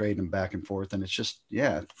keep trading back and forth, and it's just,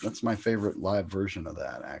 yeah, that's my favorite live version of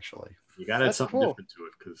that, actually. You got to add something cool. different to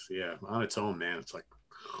it, because on its own, man, it's like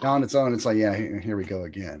On its own, it's like, yeah, here we go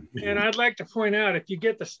again. And I'd like to point out, if you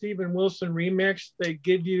get the Steven Wilson remix, they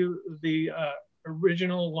give you the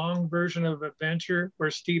original long version of Adventure where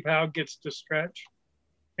Steve Howe gets to stretch.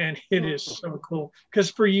 And it is so cool. Because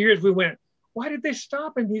for years we went, why did they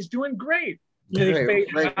stop him? He's doing great.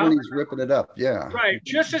 Right when he's ripping it up, yeah. Right.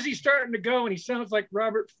 Just as he's starting to go and he sounds like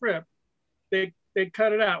Robert Fripp, they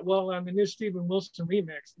cut it out. Well, on the new Steven Wilson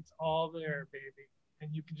remix, it's all there, baby.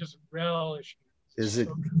 And you can just relish it.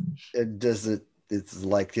 It's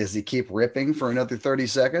like, does he keep ripping for another 30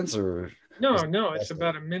 seconds or? No, it's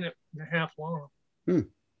about a minute and a half long.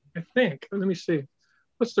 I think. Let me see.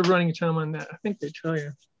 What's the running time on that? I think they tell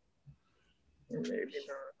you. Maybe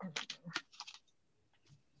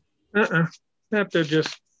not. I have to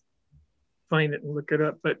just find it and look it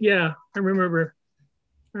up. But yeah, I remember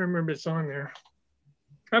it's on there.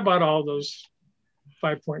 I bought all those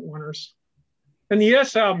 5.1ers. And the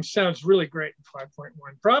Yes album sounds really great in 5.1.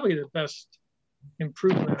 Probably the best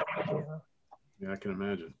improvement. Yeah, I can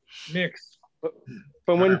imagine. Mix.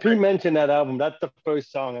 But when Pete mentioned that album, that's the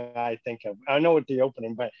first song I think of. I know it's the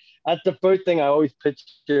opening, but that's the first thing I always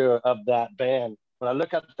picture of that band. When I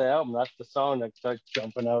look at the album, that's the song that starts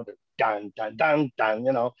jumping out, dun, dun, dun, dun,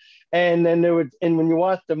 you know. And then and when you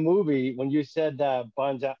watch the movie, when you said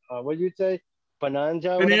Bonza, what did you say?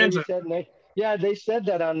 Bonanza, whatever you said. They said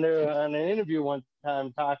that on an interview one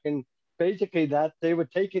time, talking basically that they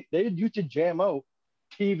used to jam out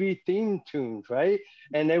TV theme tunes, right?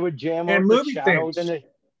 And they would jam and out movie the shadows themes.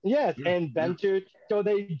 and Venture. So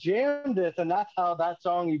they jammed this, and that's how that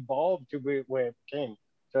song evolved to where it came.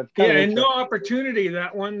 So it's and No Opportunity,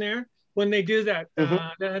 that one there, when they do that,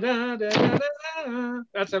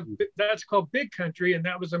 that's called Big Country, and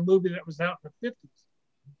that was a movie that was out in the 50s.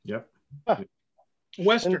 Yep.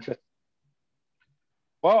 Western.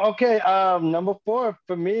 Well, okay. Number 4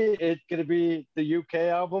 for me, it's gonna be the UK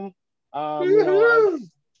album. I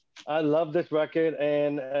love this record,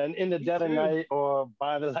 and In the Dead of Night or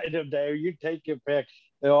By the Light of Day, you take your pick.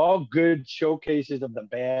 They're all good showcases of the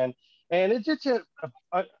band, and it's just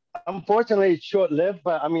unfortunately short-lived.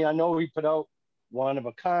 But I mean, I know we put out One of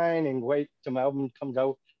a Kind and great. Some album comes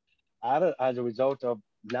out as a result of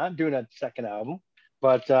not doing a second album,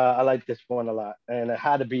 but I like this one a lot, and it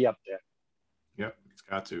had to be up there. Yep, it's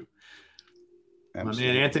got to. Absolutely.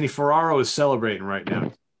 My man Anthony Ferraro is celebrating right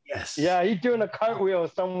now. Yes. Yeah, he's doing a cartwheel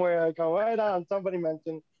somewhere. I go, right on, somebody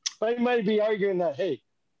mentioned. But he might be arguing that, hey,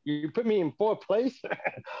 you put me in 4th place.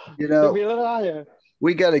 You know, be a little higher.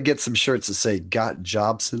 We got to get some shirts that say "Got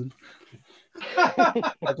Jobson."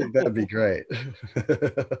 I think that'd be great.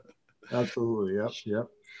 Absolutely. Yep.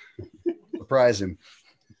 Surprise him.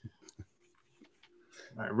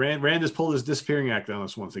 All right, Rand has pulled his disappearing act on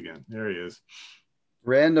us once again. There he is.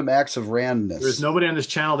 Random acts of randomness. There's nobody on this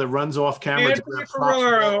channel that runs off camera. Anthony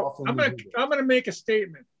Ferraro, I'm gonna make a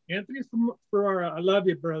statement. Anthony Ferraro, I love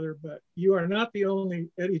you, brother, but you are not the only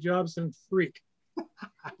Eddie Jobson freak. Look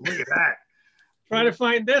at that. Try to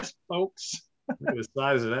find this, folks. Look at the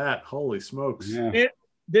size of that. Holy smokes. Yeah.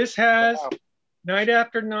 This has Night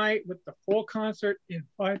After Night with the full concert in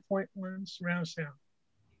 5.1 surround sound.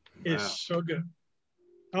 It's so good.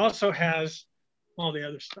 It also has all the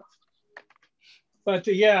other stuff. But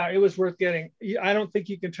it was worth getting. I don't think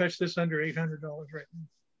you can touch this under $800 right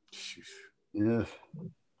Yeah. now.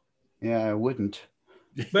 Yeah, I wouldn't.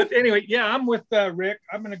 But anyway, I'm with Rick.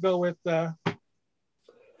 I'm going to go with my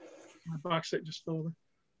box set just fell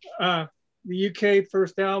over. The UK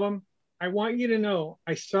first album. I want you to know,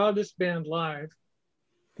 I saw this band live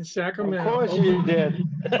in Sacramento. Of course you did.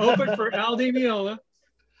 Open for Al Di Meola.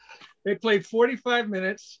 They played 45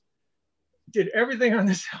 minutes, did everything on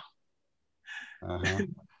this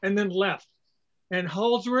album, and then left. And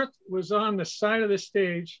Holdsworth was on the side of the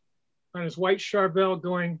stage on his white Charvel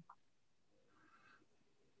going,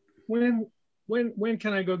 when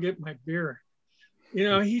can I go get my beer? You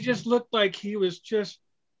know, he just looked like he was just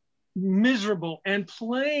miserable and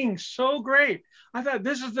playing so great. I thought,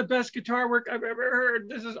 this is the best guitar work I've ever heard.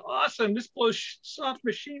 This is awesome. This blows Soft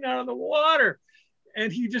Machine out of the water. And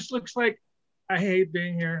he just looks like, I hate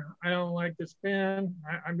being here. I don't like this band.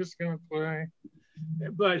 I'm just going to play.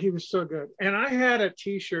 But he was so good. And I had a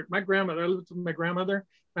t-shirt. I lived with my grandmother.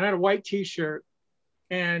 I had a white t-shirt.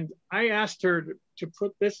 And I asked her to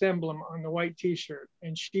put this emblem on the white t-shirt.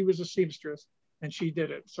 And she was a seamstress. And she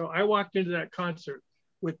did it. So I walked into that concert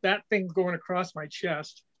with that thing going across my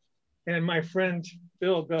chest. And my friend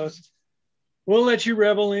Bill goes, "We'll let you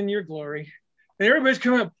revel in your glory." And everybody's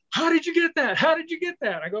coming up, "How did you get that? How did you get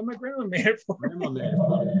that?" I go, "My grandma made it for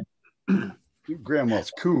me." Your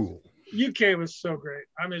grandma's cool. UK was so great.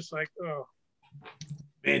 I'm just like, oh.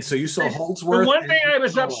 Man, so you saw Holdsworth. The one thing I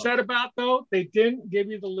was upset about, though, they didn't give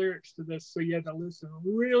you the lyrics to this, so you had to listen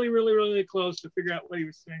really, really, really close to figure out what he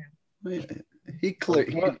was singing. He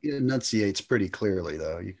enunciates pretty clearly,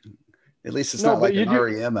 though. At least it's not like an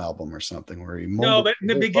REM album or something where he mumbles. No, but in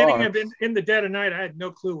the beginning of In the Dead of Night, I had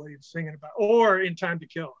no clue what he was singing about, or In Time to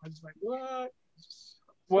Kill. I was like, what?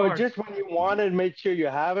 Well, just when you wanted to make sure you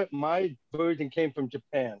have it, my version came from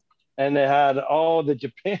Japan, and they had all the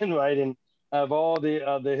Japan writing of all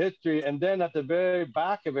the history, and then at the very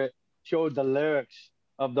back of it showed the lyrics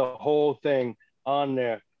of the whole thing on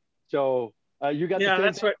there. So you got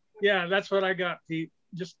that's what I got, Pete.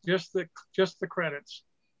 Just the credits.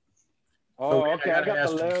 Oh, okay. I got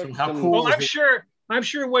the lyrics. How cool? Well, I'm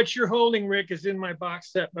sure what you're holding, Rick, is in my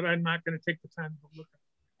box set, but I'm not going to take the time to look at it.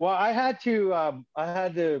 Well, I had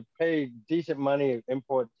to pay decent money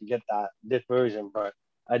import to get this version, but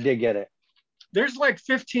I did get it. There's like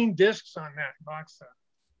 15 discs on that box set.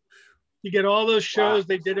 You get all those shows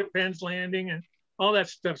they did at Penn's Landing and all that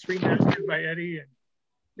stuff's remastered by Eddie and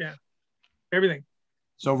everything.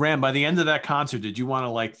 So Ram, by the end of that concert, did you want to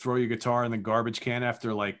like throw your guitar in the garbage can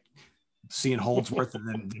after like seeing Holdsworth and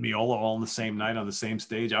then Miolo all on the same night on the same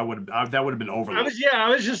stage? That would have been overload. I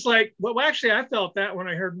was just like, well, actually, I felt that when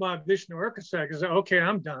I heard Mob Vishnu Orchestra, because okay,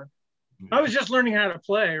 I'm done. Yeah. I was just learning how to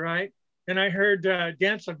play, right? And I heard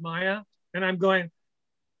Dance of Maya, and I'm going,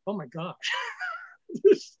 oh my gosh,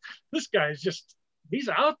 this guy is he's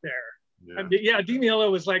out there. Yeah, Di Meola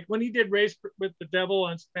was like, when he did Race with the Devil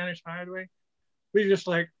on Spanish Highway, we just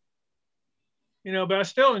like, but I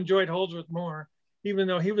still enjoyed Holdsworth more. Even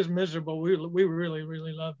though he was miserable, we really,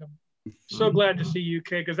 really loved him. So glad to see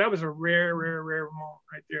UK, because that was a rare moment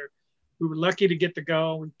right there. We were lucky to get to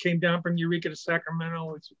go. We came down from Eureka to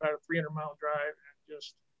Sacramento. It's about a 300-mile drive. And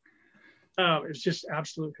it's just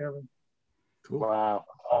absolute heaven. Cool. Wow.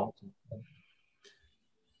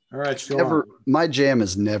 All right, Sean. My jam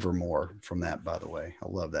is Nevermore from that, by the way. I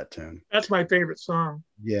love that tune. That's my favorite song.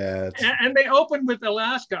 Yeah. And they opened with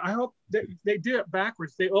Alaska. I hope they did it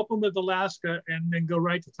backwards. They opened with Alaska and then go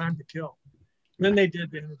right to Time to Kill. And then they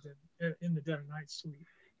did in the Dead of Night suite.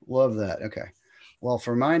 Love that. Okay. Well,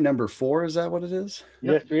 for my number 4, is that what it is?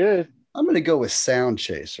 Yes, it is. I'm going to go with Sound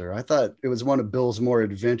Chaser. I thought it was one of Bill's more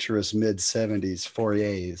adventurous mid-70s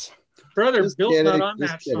forays. Brother, Bill's not on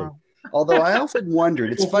that song. Although I often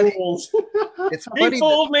wondered, it's funny. It's funny. He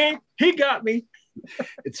fooled me. He got me.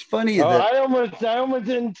 It's funny that I almost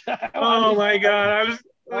didn't. Oh my God! I was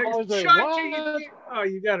like, what? Oh,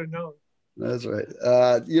 you got to know. That's right.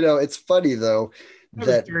 It's funny though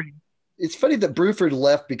that it's funny that Bruford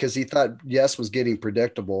left because he thought Yes was getting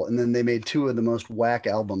predictable, and then they made 2 of the most whack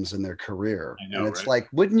albums in their career. I know, and it's like,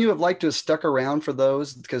 wouldn't you have liked to have stuck around for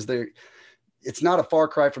those? Because it's not a far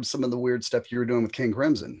cry from some of the weird stuff you were doing with King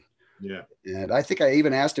Crimson. Yeah. And I think I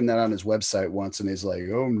even asked him that on his website once, and he's like,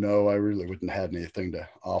 oh no, I really wouldn't have had anything to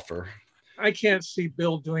offer. I can't see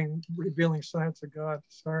Bill doing Revealing Science of God.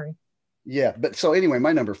 Sorry. Yeah. But so anyway,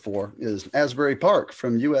 my number 4 is Asbury Park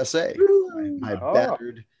from USA. My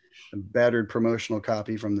battered promotional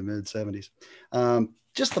copy from the mid 70s.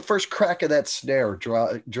 Just the first crack of that snare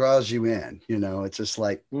draws you in, it's just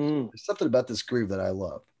like, there's something about this groove that I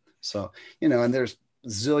love. So, and there's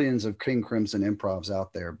zillions of King Crimson improvs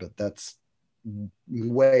out there, but that's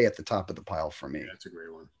way at the top of the pile for me. Yeah, that's a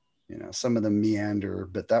great one. Some of them meander,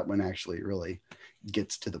 but that one actually really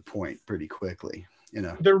gets to the point pretty quickly.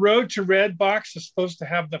 The Road to Red box is supposed to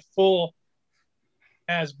have the full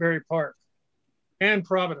Asbury Park and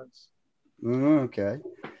Providence. Okay.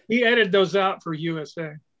 He edited those out for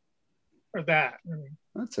USA or that.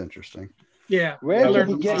 That's interesting. Yeah. Where should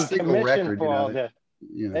be getting commission for all this?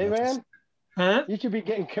 Hey, man. Huh? You should be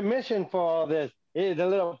getting commission for all this. Here's a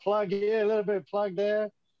little plug here, a little bit of plug there.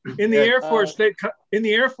 In the Air Force, they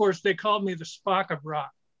called me the Spock of rock.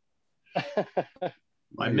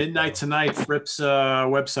 My Midnight Tonight Fripp's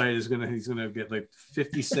website he's gonna get like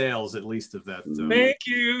 50 sales at least of that. Thank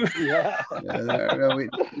you. Yeah. We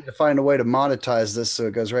need to find a way to monetize this so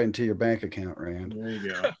it goes right into your bank account, Rand. There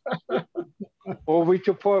you go. Or we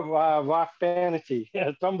support Rock Fantasy.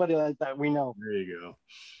 Yeah, somebody like that we know. There you go.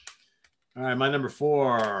 All right, my number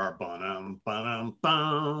 4. Yeah,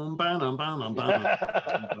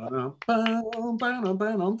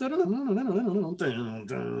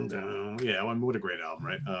 what a great album,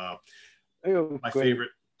 right? My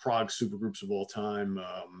favorite prog supergroups of all time.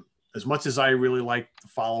 as much as I really like the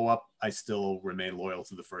follow-up, I still remain loyal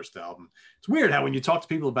to the first album. It's weird how when you talk to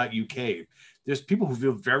people about UK, there's people who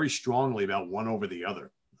feel very strongly about one over the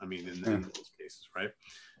other. I mean, in those cases, right?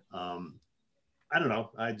 I don't know.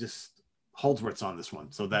 I just Holdsworth's on this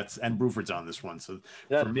one, so and Bruford's on this one. So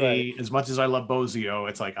for me, as much as I love Bozio,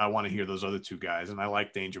 it's like I want to hear those other two guys, and I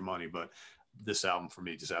like Danger Money, but this album for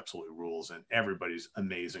me just absolutely rules, and everybody's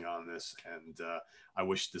amazing on this. And I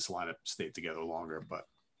wish this lineup stayed together longer, but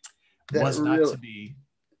was not to be.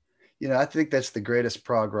 You know, I think that's the greatest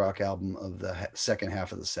prog rock album of the second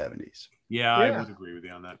half of the 70s. Yeah, I would agree with you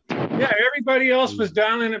on that. Yeah, everybody else was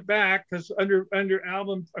dialing it back because under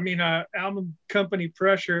album company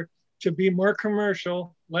pressure to be more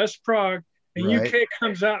commercial, less prog, and UK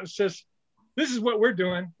comes out and says, "This is what we're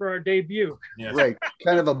doing for our debut." Yeah. Right,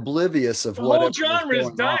 kind of oblivious of the what whole genre is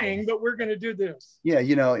dying, but we're going to do this. Yeah,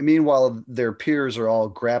 you know, meanwhile, their peers are all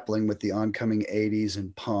grappling with the oncoming 80s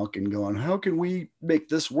and punk and going, how can we make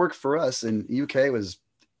this work for us? And UK was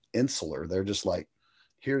insular. They're just like,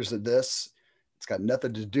 here's this. It's got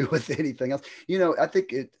nothing to do with anything else. You know, I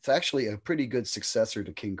think it's actually a pretty good successor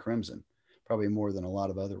to King Crimson, probably more than a lot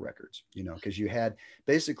of other records, you know, because you had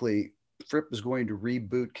basically Fripp was going to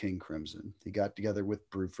reboot King Crimson. He got together with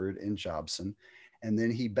Bruford and Jobson, and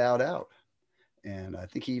then he bowed out. And I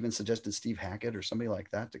think he even suggested Steve Hackett or somebody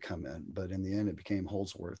like that to come in. But in the end, it became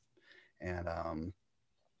Holdsworth. And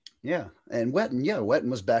and Wetton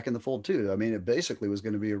was back in the fold too. I mean, it basically was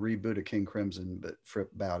going to be a reboot of King Crimson, but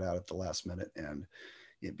Fripp bowed out at the last minute and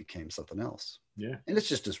it became something else. Yeah. And it's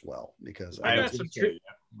just as well because I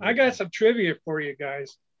got some trivia for you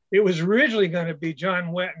guys. It was originally going to be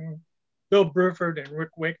John Wetton, Bill Bruford, and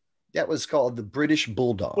Rick Wick. That was called the British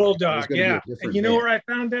Bulldog. Yeah. And you know where I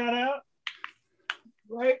found that out?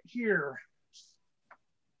 Right here.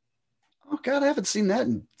 Oh God, I haven't seen that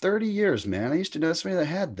in 30 years, man. I used to know somebody that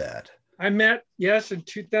had that. I met, in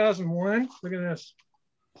 2001. Look at this.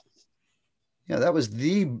 Yeah, that was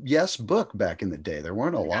the Yes book back in the day. There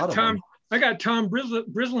weren't a lot of them. I got Tom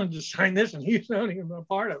Brislin to sign this, and he's not even a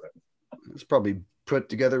part of it. It's probably put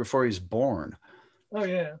together before he's born. Oh,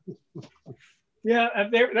 yeah. Yeah,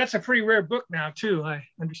 that's a pretty rare book now, too, I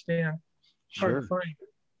understand. Hard to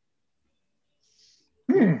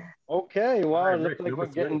find. Okay, well, it looks like we're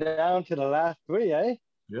getting down to the last three, eh?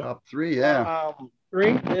 Yeah. Top three, yeah.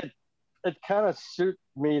 Three. It kind of suits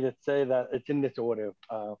me to say that it's in this order.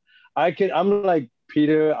 I'm like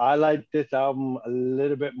Peter. I like this album a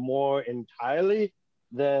little bit more entirely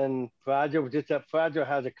than Fragile. Just that Fragile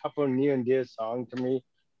has a couple of near and dear songs to me,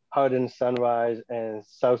 Heart in Sunrise and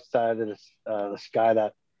South Side of the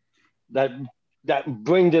Sky. That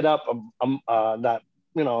brings it up. That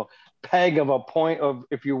peg of a point of,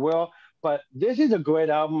 if you will. But this is a great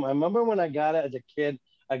album. I remember when I got it as a kid,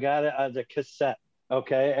 I got it as a cassette,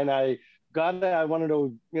 okay? And I got it at one of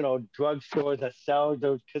those, drugstores that sell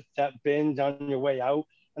those cassette bins on your way out.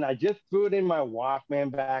 And I just threw it in my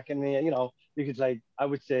Walkman back in the, because I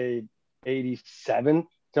would say 87.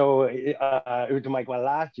 So it was like my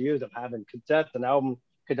last years of having cassettes and albums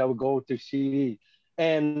because I would go through CD.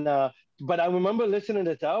 And but I remember listening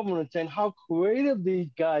to this album and saying how creative these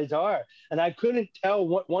guys are. And I couldn't tell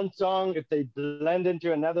what one song, if they blend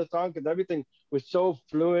into another song, because everything was so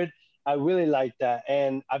fluid. I really liked that.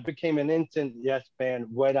 And I became an instant Yes fan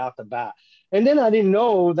right off the bat. And then I didn't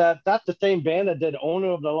know that that's the same band that did Owner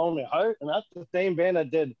of the Lonely Heart. And that's the same band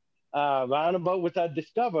that did Roundabout, which I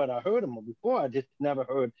discovered. I heard them before. I just never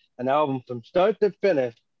heard an album from start to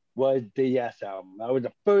finish was the Yes album. That was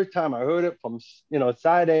the first time I heard it from,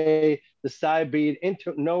 side A, the side B,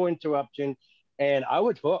 no interruption. And I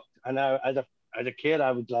was hooked. And as a kid,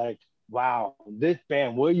 I was like, wow, this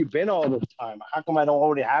band, where you been all this time? How come I don't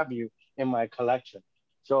already have you in my collection?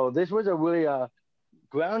 So this was a really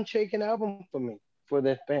ground-shaking album for me, for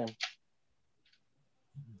this band.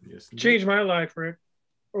 Yes, changed my life, Rick,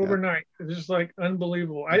 overnight. Yeah. It was just like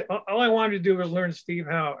unbelievable. All I wanted to do was learn Steve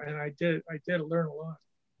Howe, and I did learn a lot.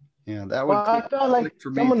 Yeah, that was. I felt like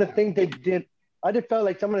some of the things they did. I just felt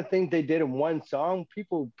like some of the things they did in one song,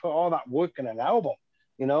 people put all that work in an album.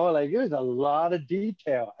 Like there's a lot of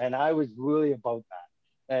detail, and I was really about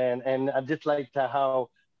that. And I just liked how.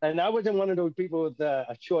 And I wasn't one of those people with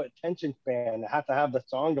a short attention span that have to have the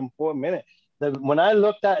song in 4 minutes. When I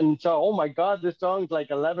looked at and saw, oh my God, this song's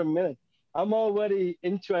like 11 minutes, I'm already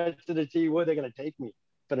interested to see where they're gonna take me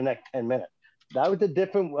for the next 10 minutes. That was a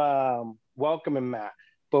different welcoming mat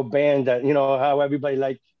for bands that, how everybody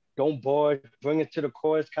like, don't bore, bring it to the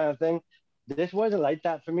chorus kind of thing. This wasn't like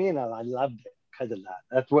that for me, and I loved it because of that.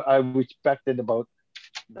 That's what I respected about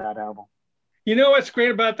that album. You know what's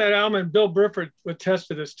great about that album, and Bill Bruford would attest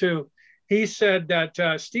to this too. he said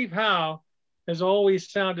that Steve Howe has always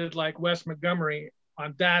sounded like Wes Montgomery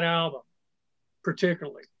on that album,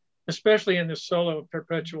 particularly, especially in the solo of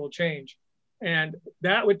Perpetual Change. And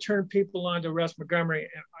that would turn people on to Wes Montgomery.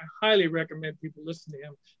 And I highly recommend people listen to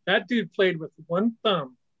him. That dude played with one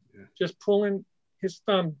thumb, just pulling his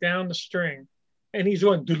thumb down the string. And he's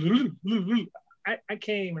going, I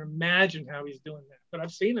can't even imagine how he's doing that. But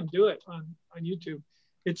I've seen him do it on YouTube.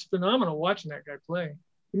 It's phenomenal watching that guy play.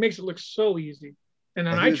 He makes it look so easy. And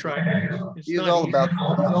then I tried it. He's all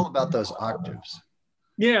about those octaves.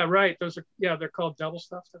 Yeah, right. Those are, they're called double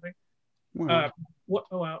stops, I think.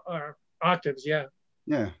 Octaves, yeah.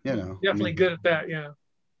 Yeah, you know. Definitely good at that, yeah.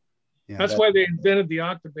 That's why they invented the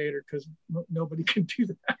octavator, because nobody can do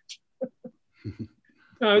that.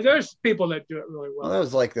 There's people that do it really well. That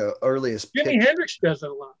was like the earliest. Jimi Hendrix does it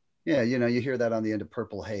a lot. Yeah, you know, you hear that on the end of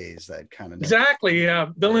Purple Haze, that kind of. Exactly,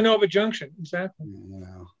 yeah. Villanova Junction, exactly. You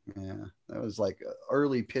know, yeah. That was like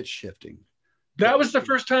early pitch shifting. That was the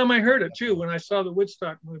first time I heard it, too, when I saw the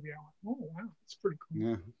Woodstock movie. I went, oh, wow, that's pretty cool.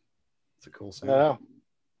 Yeah, it's a cool sound. Yeah.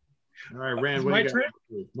 All right, Rand, what my do you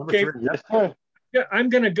got? Number okay. 3. Yes, sir. Yeah, I'm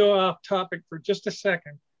going to go off topic for just a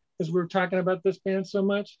second, because we're talking about this band so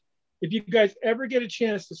much. If you guys ever get a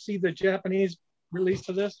chance to see the Japanese release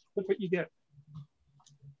of this, look what you get.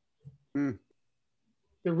 The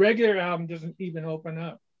regular album doesn't even open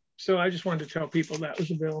up. So I just wanted to tell people that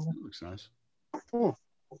was available. That looks nice. Oh.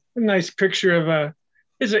 A nice picture of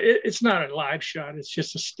it's not a live shot. It's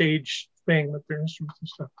just a stage thing with their instruments and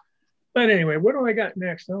stuff. But anyway, what do I got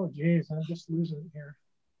next? Oh, geez, I'm just losing it here.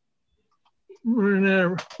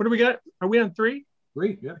 What do we got? Are we on 3?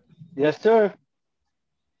 3, yeah. Yes, sir.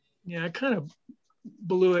 Yeah, I kind of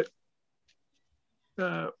blew it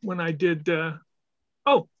when I did.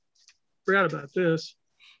 Forgot about this.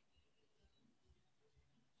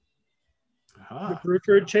 The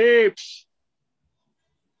Bruford tapes.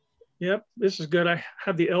 Yep, this is good. I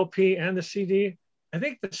have the LP and the CD. I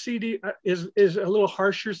think the CD is a little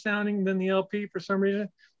harsher sounding than the LP for some reason,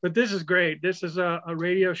 but this is great. This is a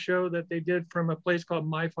radio show that they did from a place called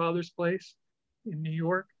My Father's Place in New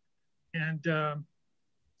York. And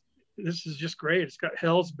this is just great. It's got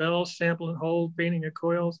Hell's Bells, Sample and Hold, Painting of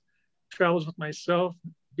Coils, Travels with Myself,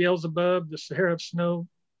 Beelzebub, The Sahara of Snow,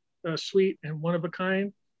 Suite, and One of a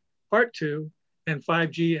Kind, Part 2, and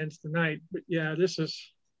 5G Ends the Night. But yeah, this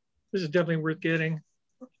is definitely worth getting.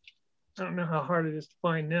 I don't know how hard it is to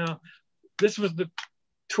find now. This was the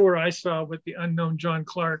tour I saw with the unknown John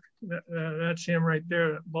Clark. That's him right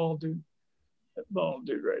there, that bald dude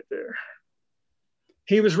right there.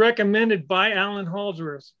 He was recommended by Alan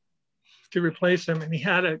Halsworth to replace him, and he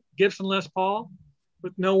had a Gibson Les Paul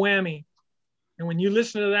with no whammy. And when you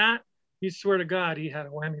listen to that, you swear to God he had a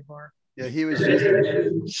whammy bar. Yeah, he was just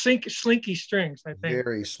slinky strings, I think.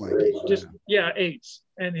 Very slinky. Just eights,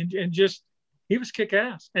 and just he was kick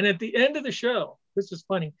ass. And at the end of the show, this is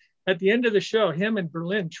funny. At the end of the show, him and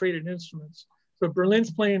Berlin traded instruments. So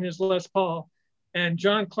Berlin's playing his Les Paul, and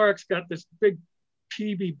John Clark's got this big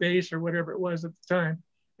PB bass or whatever it was at the time.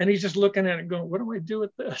 And he's just looking at it going, what do I do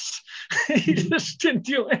with this? He just didn't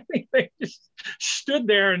do anything. Just stood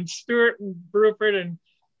there, and Stewart and Bruford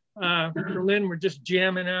and Berlin were just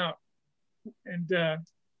jamming out. And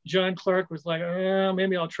John Clark was like, oh,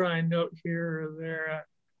 maybe I'll try a note here or there.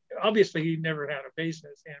 Obviously, he never had a bass in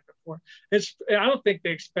his hand before. I don't think they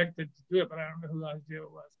expected to do it, but I don't know who the idea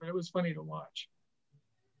was. But it was funny to watch.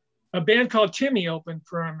 A band called Timmy opened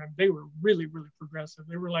for him, and they were really, really progressive.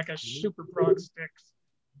 They were like a super prog sticks.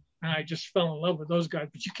 And I just fell in love with those guys,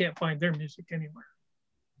 but you can't find their music anywhere.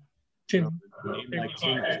 Timmy.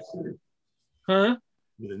 Huh?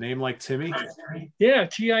 With a name like Timmy? Yeah,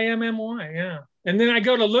 Timmy, yeah. And then I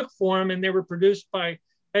go to look for them, and they were produced by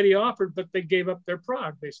Eddie Offord, but they gave up their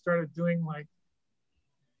prog. They started doing like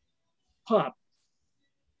pop.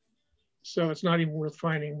 So it's not even worth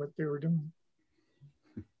finding what they were doing.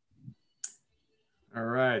 All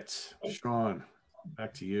right, Sean,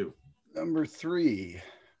 back to you. Number 3.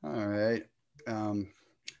 All right. I'm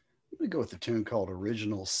going to go with the tune called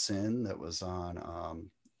Original Sin that was on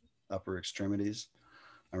Upper Extremities.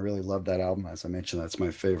 I really love that album. As I mentioned, that's my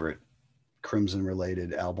favorite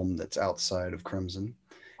Crimson-related album that's outside of Crimson.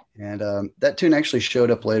 And that tune actually showed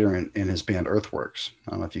up later in his band Earthworks.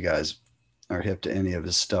 I don't know if you guys are hip to any of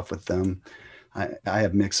his stuff with them. I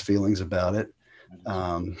have mixed feelings about it.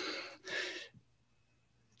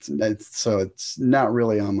 So it's not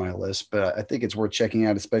really on my list, but I think it's worth checking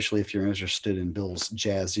out, especially if you're interested in Bill's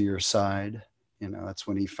jazzier side. You know, that's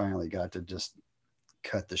when he finally got to just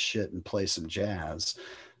cut the shit and play some jazz.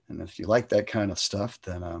 And if you like that kind of stuff,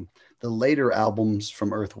 then the later albums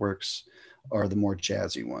from Earthworks are the more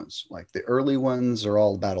jazzy ones. Like the early ones are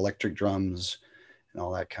all about electric drums and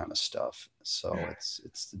all that kind of stuff. So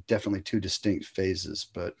it's definitely two distinct phases,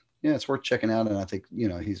 but yeah, it's worth checking out. And I think, you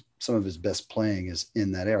know, he's some of his best playing is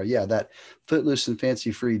in that era. Yeah, that Footloose and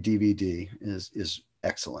Fancy Free DVD is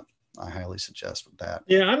excellent. I highly suggest with that.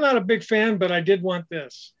 Yeah, I'm not a big fan, but I did want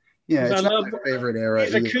this. Yeah, it's I not love my favorite era.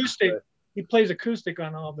 He's acoustic. He plays acoustic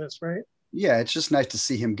on all this, right? Yeah, it's just nice to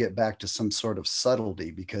see him get back to some sort of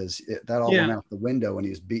subtlety, because that all went out the window when he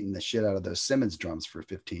was beating the shit out of those Simmons drums for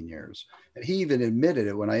 15 years. And he even admitted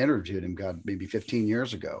it when I interviewed him, God, maybe 15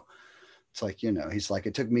 years ago. It's like, you know, he's like,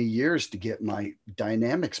 it took me years to get my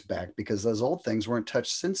dynamics back because those old things weren't touch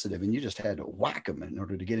sensitive and you just had to whack them in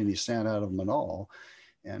order to get any sound out of them at all.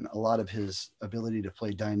 And a lot of his ability to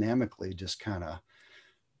play dynamically just kind of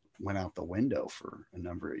went out the window for a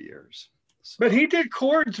number of years. So, but he did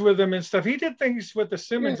chords with them and stuff. He did things with the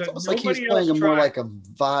Simmons that nobody like he's playing else a tried. more like a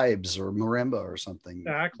vibes or marimba or something.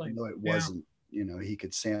 Exactly. Even though it wasn't, you know, he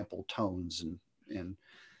could sample tones and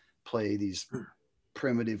play these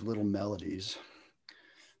primitive little melodies.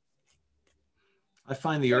 I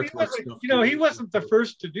find the Earthworks stuff. You know, he wasn't the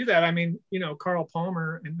first to do that. I mean, you know, Carl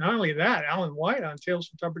Palmer, and not only that, Alan White on Tales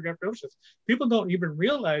from Topographic Oceans. People don't even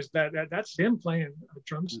realize that's him playing a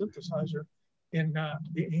drum synthesizer in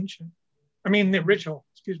the Ritual.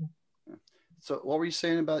 Excuse me. So, what were you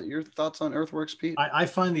saying about your thoughts on Earthworks, Pete? I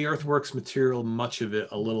find the Earthworks material, much of it,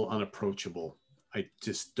 a little unapproachable. I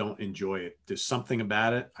just don't enjoy it. There's something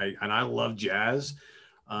about it. I love jazz.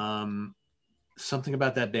 Something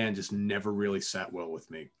about that band just never really sat well with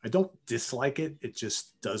me. I don't dislike it. It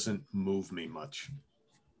just doesn't move me much.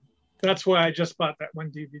 That's why I just bought that one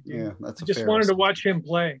DVD. Yeah, that's I just wanted to watch him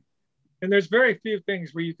play. And there's very few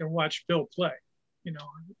things where you can watch Bill play, you know,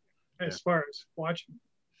 as far as watching.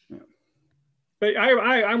 Yeah. But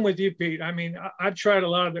I'm with you, Pete. I mean, I've tried a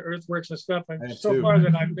lot of the Earthworks and stuff, and so far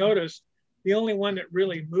that I've noticed, the only one that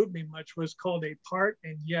really moved me much was called A Part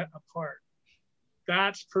and Yet Apart.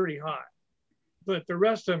 That's pretty hot. But the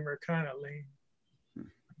rest of them are kind of lame,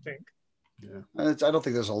 I think. Yeah, I don't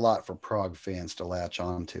think there's a lot for prog fans to latch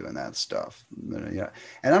onto in that stuff. Yeah,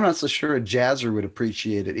 and I'm not so sure a jazzer would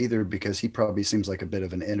appreciate it either, because he probably seems like a bit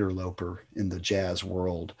of an interloper in the jazz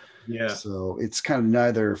world. Yeah. So it's kind of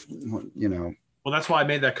neither, you know. Well, that's why I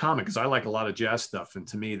made that comment, because I like a lot of jazz stuff, and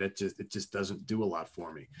to me, it just doesn't do a lot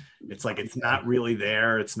for me. It's like it's not really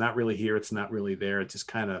there, it's not really here, it's not really there. It just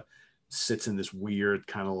kind of sits in this weird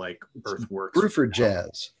kind of like Earthworks. Bruford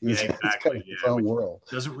jazz. Yeah, exactly. It's its own world.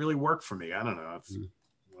 Doesn't really work for me. I don't know. It's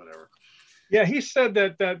whatever. Yeah, he said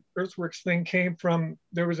that Earthworks thing came from,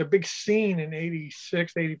 there was a big scene in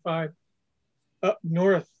 86, 85 up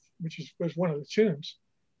north, which was one of the tunes.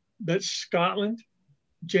 But Scotland,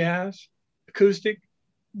 jazz, acoustic,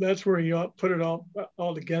 that's where he put it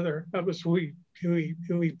all together. That was who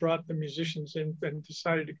he brought the musicians in and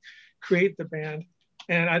decided to create the band.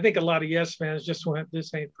 And I think a lot of Yes fans just went,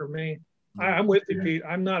 this ain't for me. I'm with you, Pete.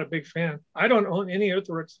 I'm not a big fan. I don't own any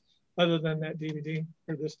Earthworks other than that DVD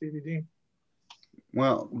or this DVD.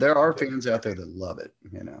 Well, there are fans out there that love it,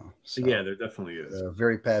 you know. So yeah, there definitely is. They're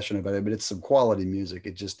very passionate about it, but it's some quality music.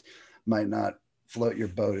 It just might not float your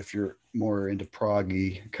boat if you're more into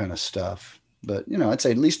proggy kind of stuff. But, you know, I'd say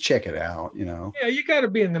at least check it out, you know. Yeah, you got to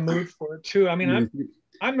be in the mood for it, too. I mean,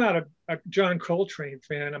 I'm not a John Coltrane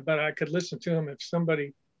fan, but I could listen to him if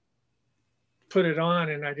somebody put it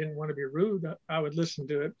on and I didn't want to be rude. I would listen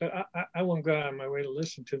to it, but I won't go out of my way to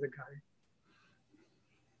listen to the guy.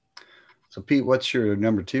 So, Pete, what's your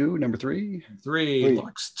number two, number three? Three.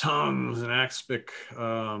 Lux Tongues and Axpic.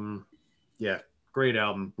 Yeah, great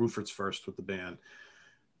album. Bruford's first with the band.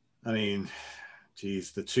 I mean,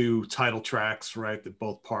 geez, the two title tracks, right?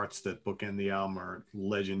 Both parts that bookend the album are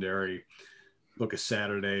legendary. Book of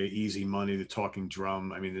Saturday, Easy Money, The Talking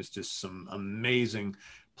Drum. I mean, there's just some amazing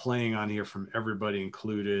playing on here from everybody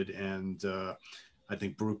included. And I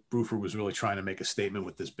think Bruford was really trying to make a statement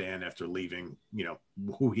with this band after leaving, you know,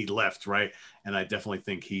 who he left, right? And I definitely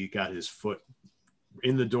think he got his foot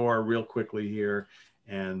in the door real quickly here.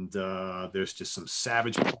 And there's just some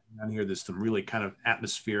savage playing on here. There's some really kind of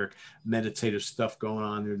atmospheric, meditative stuff going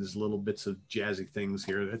on there. There's little bits of jazzy things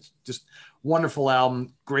here. It's just wonderful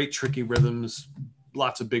album. Great tricky rhythms,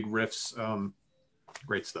 lots of big riffs.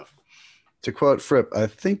 Great stuff. To quote Fripp, I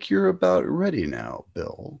think you're about ready now,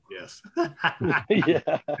 Bill. Yes.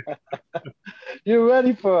 Yeah. You're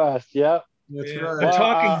ready for us. Yep. That's Yeah.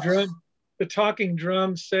 right. The talking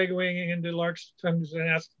drum segueing into Lux Tongues and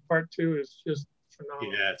Axpic Part 2 is just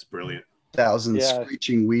phenomenal. Yeah, it's brilliant. Thousand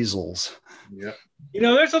screeching weasels. Yeah. You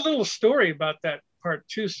know, there's a little story about that Part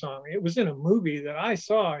 2 song. It was in a movie that I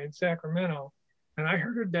saw in Sacramento, And I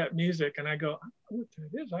heard that music, and I go, I don't know what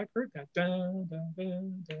that is. I've heard that. Dun, dun,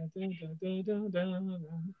 dun, dun, dun, dun, dun, dun,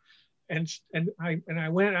 dun. And I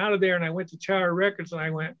went out of there, and I went to Tower Records, and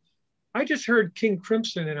I went, I just heard King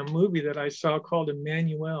Crimson in a movie that I saw called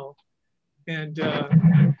Emmanuel, and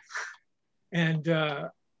I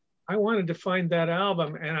wanted to find that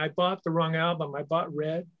album, and I bought the wrong album. I bought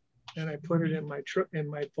Red, and I put it in my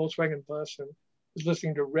Volkswagen bus, and was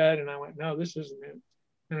listening to Red, and I went, no, this isn't it.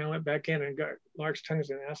 And I went back in and got Large Tongues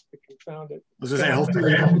and Aspic and found it. I was gonna say,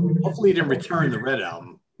 hopefully you didn't return the Red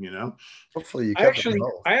album, you know? Hopefully you I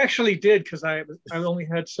actually did, because I only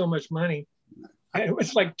had so much money. It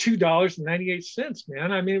was like $2.98,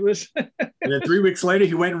 man. I mean, it was. And then 3 weeks later,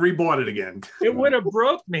 he went and rebought it again. It would have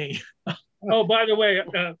broke me. Oh, by the way,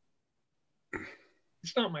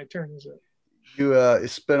 it's not my turn, is it? You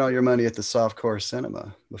spent all your money at the Softcore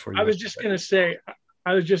Cinema before you. I was just going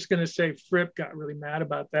to say, Fripp got really mad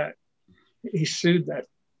about that. He sued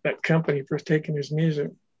that company for taking his music.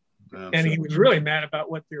 Absolutely. And he was really mad about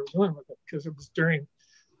what they were doing with it, because it was during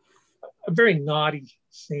a very naughty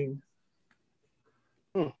scene.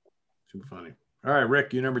 Too funny. All right,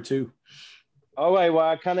 Rick, you number 2. All right, well,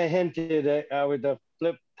 I kind of hinted it with the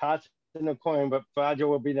flip toss in the coin, but Fragile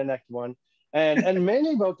will be the next one. And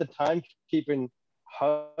mainly about the timekeeping,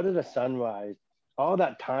 how did the sunrise, all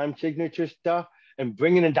that time signature stuff, and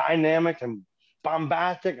bringing in dynamics and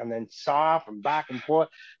bombastic and then soft and back and forth.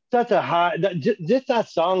 Such a high, just that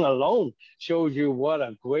song alone shows you what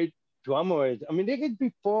a great drummer is. I mean, they get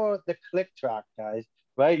before the click track, guys,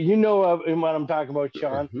 right? You know what I'm talking about,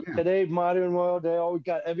 Sean. Yeah. Today, modern world, they always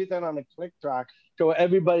got everything on the click track, so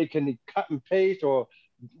everybody can cut and paste or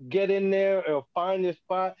get in there or find a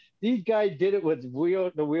spot. These guys did it with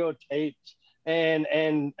the real tapes and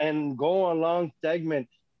go on long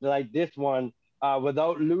segments like this one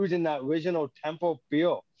without losing that original tempo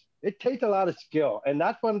feel. It takes a lot of skill, and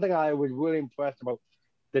that's one thing I was really impressed about,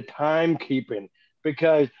 the timekeeping,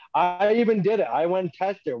 because I even did it. I went and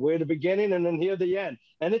tested. We're at the beginning and then here the end,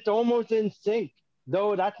 and it's almost in sync.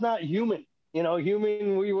 Though that's not human. You know,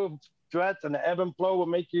 human, we will stress, and the ebb and flow will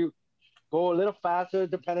make you go a little faster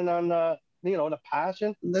depending on the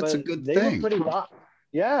passion. That's but a good they thing. Were pretty rock.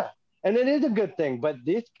 Yeah, and it is a good thing. But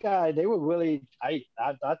this guy, they were really tight.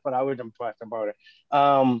 That's what I was impressed about it.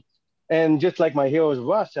 And just like my Heroes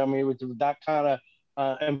Rush, I mean, it was that kind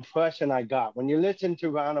of impression I got. When you listen to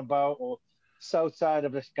Roundabout or South Side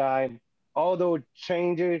of the Sky, all those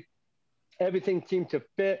changes, everything seemed to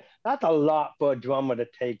fit. That's a lot for a drummer to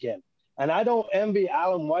take in. And I don't envy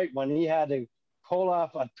Alan White when he had to pull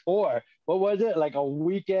off a tour. What was it, like a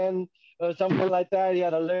weekend or something like that? He had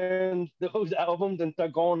to learn those albums and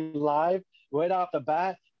start going live right off the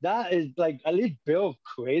bat. That is like, at least Bill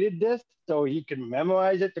created this so he can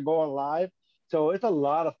memorize it to go on live. So it's a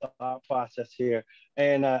lot of thought process here.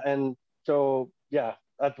 And so, yeah,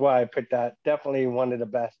 that's why I picked that. Definitely one of the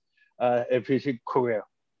best of his career.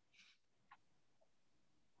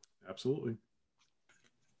 Absolutely.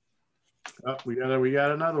 Oh, we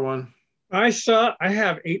got another one. I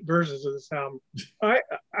have 8 versions of this album.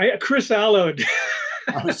 Chris Allo'd.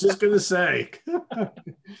 I was just gonna say.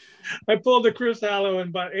 I pulled the Chris Allo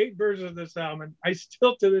and bought 8 versions of this album, and I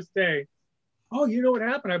still to this day. Oh, you know what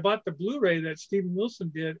happened? I bought the Blu-ray that Steven Wilson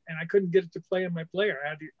did, and I couldn't get it to play in my player.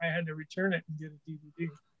 I had to return it and get a DVD.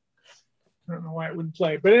 I don't know why it wouldn't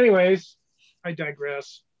play, but anyways, I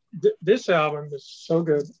digress. This album is so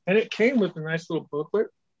good, and it came with a nice little booklet,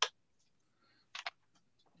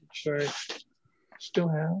 which I still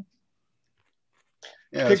have.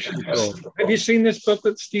 Yeah, Cool. Have you seen this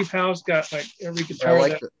booklet? Steve Howe's got like every guitar. I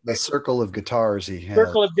like the circle of guitars he has.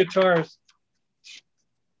 Circle of guitars.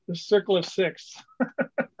 The circle of 6.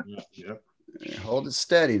 Yep. Hold it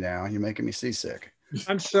steady now. You're making me seasick.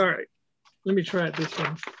 I'm sorry. Let me try it this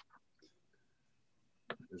one.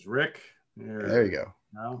 There's Rick. There you go.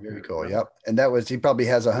 No, very cool. Yep. And he probably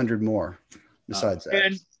has 100 more besides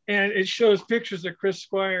that. And it shows pictures of Chris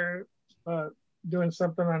Squire doing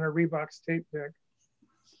something on a Reebok's tape deck.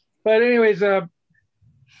 But anyways, well,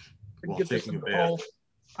 get this in the hole.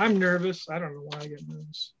 I'm nervous. I don't know why I get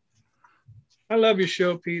nervous. I love your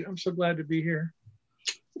show, Pete. I'm so glad to be here.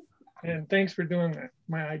 And thanks for doing that.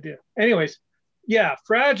 My idea. Anyways, yeah,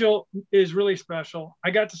 Fragile is really special.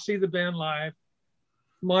 I got to see the band live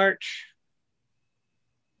March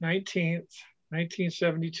 19th,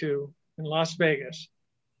 1972 in Las Vegas.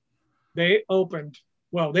 They opened,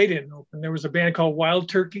 well, they didn't open. There was a band called Wild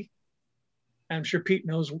Turkey. I'm sure Pete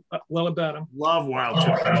knows well about them. Love Wild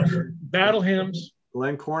Turkey. Battle Hymns.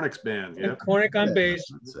 Glenn Cornick's band. Yeah. Cornick on bass.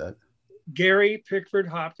 Gary Pickford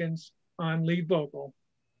Hopkins on lead vocal.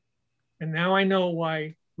 And now I know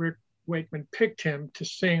why Rick Wakeman picked him to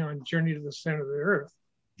sing on Journey to the Center of the Earth.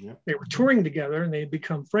 Yep. They were touring together and they had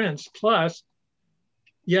become friends. Plus,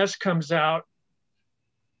 Yes comes out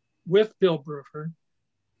with Bill Bruford.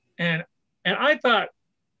 And I thought,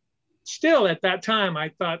 still at that time, I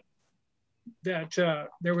thought that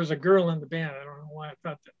there was a girl in the band. I don't know why I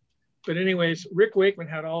thought that. But anyways, Rick Wakeman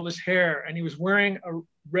had all this hair and he was wearing a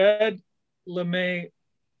red lame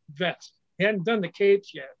vest. He hadn't done the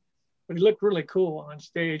capes yet, but he looked really cool on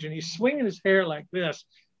stage and he's swinging his hair like this.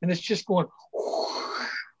 And it's just going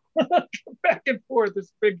back and forth,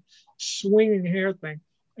 this big swinging hair thing.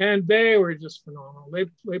 And they were just phenomenal.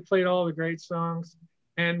 They played all the great songs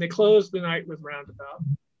and they closed the night with Roundabout.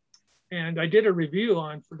 And I did a review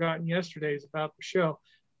on Forgotten Yesterdays about the show.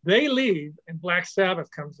 They leave and Black Sabbath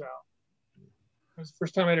comes out. It was the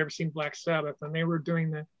first time I'd ever seen Black Sabbath, and they were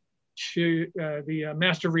doing the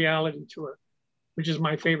Master Reality tour, which is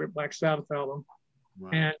my favorite Black Sabbath album. Wow.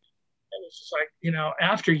 And it was just like, you know,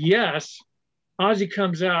 after Yes, Ozzy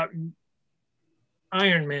comes out and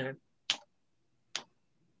Iron Man.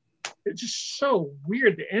 It's just so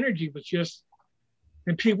weird. The energy was just,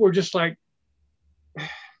 and people were just like,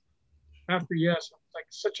 after Yes, like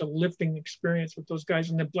such a lifting experience with those guys.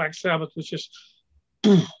 And then Black Sabbath was just,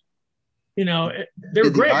 you know, they were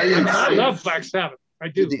great. I love Black Sabbath. I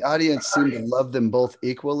do. Did the audience seem to love them both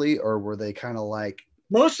equally, or were they kind of like?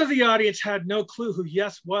 Most of the audience had no clue who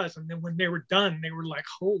Yes was, and then when they were done, they were like,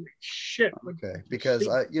 "Holy shit!" Okay, because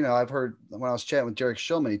I've heard when I was chatting with Derek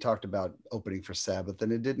Shulman, he talked about opening for Sabbath,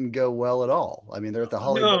 and it didn't go well at all. I mean, they're at the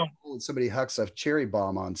Hollywood Bowl, and somebody hucks a cherry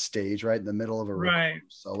bomb on stage right in the middle of a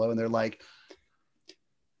solo, and they're like,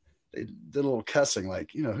 they did a little cussing,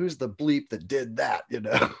 like, you know, who's the bleep that did that, you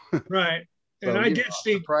know? Right. So, and I did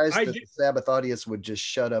see. Surprised that the Sabbath audience would just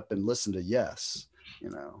shut up and listen to Yes. You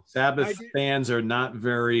know, Sabbath fans are not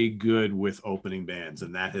very good with opening bands,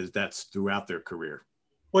 and that's throughout their career.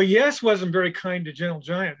 Well, Yes wasn't very kind to Gentle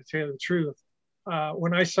Giant, to tell you the truth.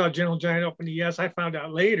 When I saw Gentle Giant open to Yes, I found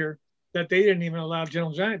out later that they didn't even allow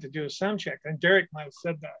Gentle Giant to do a sound check, and Derek might have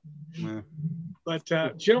said that. Yeah. But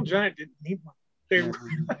Gentle Giant didn't need one. They were,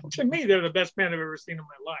 to me, they're the best band I've ever seen in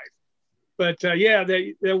my life. But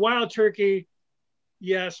the Wild Turkey,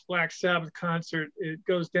 Yes, Black Sabbath concert, it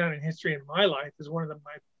goes down in history in my life as one of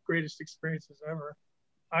my greatest experiences ever.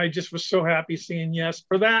 I just was so happy seeing Yes.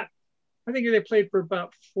 For that, I think they played for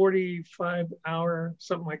about 45 hours,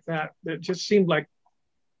 something like that. It just seemed like,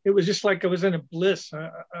 it was just like I was in a bliss,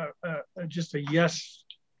 just a Yes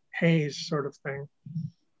haze sort of thing.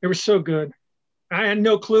 It was so good. I had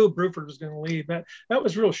no clue Bruford was going to leave. That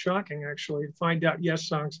was real shocking, actually, to find out Yes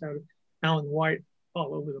songs had Alan White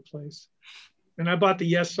all over the place. And I bought the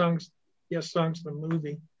Yes songs, the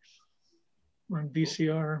movie on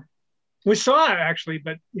VCR. We saw it actually,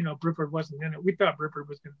 but you know, Bruford wasn't in it. We thought Bruford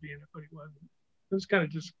was going to be in it, but he wasn't. It was kind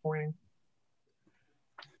of disappointing.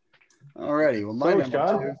 All righty. Well, my number two,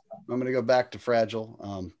 I'm going to go back to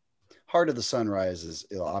Fragile. Heart of the Sunrise is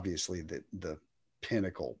obviously the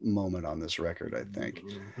pinnacle moment on this record, I think.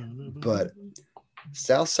 But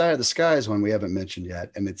South Side of the Sky is one we haven't mentioned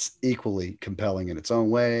yet, and it's equally compelling in its own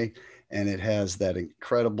way. And it has that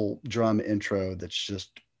incredible drum intro that's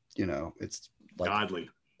just, you know, it's like godly.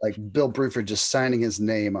 Like Bill Bruford just signing his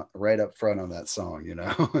name right up front on that song, you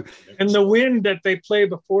know. And the wind that they play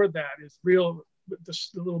before that is real, with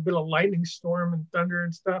this little bit of lightning storm and thunder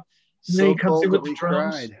and stuff. And So then he comes in with the we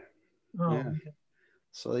drums. cried. Oh, yeah.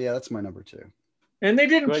 So yeah, that's my number two. And they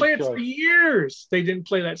didn't play it for years. They didn't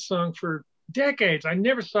play that song for decades. I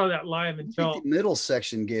never saw that live until the middle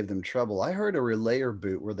section gave them trouble. I heard a relayer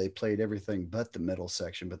boot where they played everything but the middle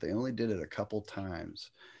section, but they only did it a couple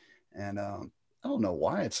times. And I don't know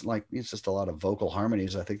why. It's just a lot of vocal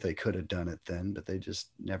harmonies. I think they could have done it then, but they just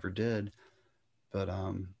never did. But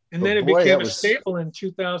and then it became a staple in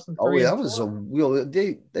 2003. Oh, that was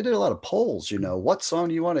they did a lot of polls, you know, what song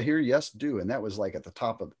do you want to hear Yes do? And that was like at the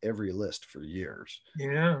top of every list for years.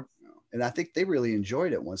 Yeah. And I think they really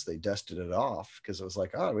enjoyed it once they dusted it off, because it was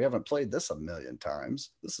like, oh, we haven't played this a million times.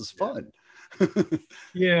 This is fun.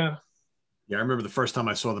 Yeah. Yeah, I remember the first time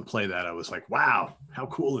I saw them play that, I was like, wow, how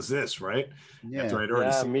cool is this, right? Yeah. After I'd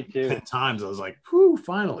already seen me too. 10 times, I was like, whew,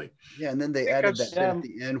 finally. Yeah, and then they added that bit at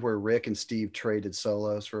the end where Rick and Steve traded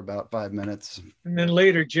solos for about 5 minutes. And then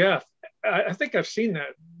later, Jeff. I think I've seen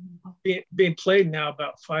that being played now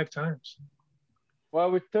about 5 times.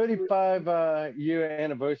 Well, with 35-year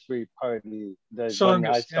anniversary party, when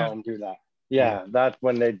I saw them do that. Yeah, that's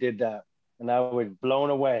when they did that, and I was blown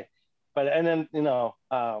away. But and then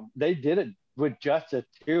they did it with justice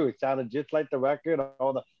too. It sounded just like the record.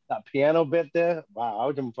 All that piano bit there. Wow, I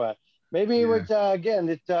was impressed. Maybe it was, again,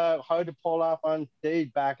 it's hard to pull off on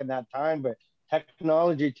stage back in that time, but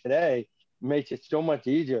technology today makes it so much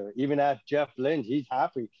easier. Even at Jeff Lynne, he's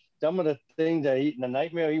happy. Some of the things that the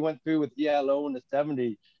nightmare he went through with ELO in the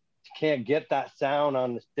 70s, can't get that sound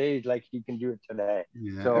on the stage like he can do it today.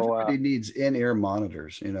 Yeah, so everybody needs in-ear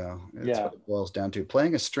monitors, you know. That's what it boils down to.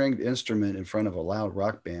 Playing a stringed instrument in front of a loud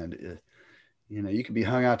rock band, you know, you can be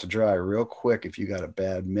hung out to dry real quick if you got a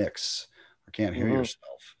bad mix or can't hear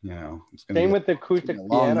yourself. You know, it's gonna same with the acoustic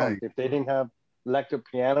piano. If they didn't have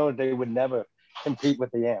electric piano, they would never compete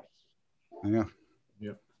with the amps. Yeah.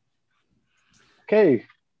 Yep. Okay.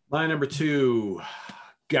 My number 2,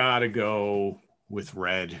 gotta go with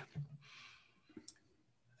Red.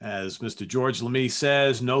 As Mr. George Lamy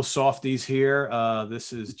says, no softies here.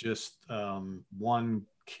 This is just one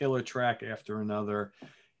killer track after another.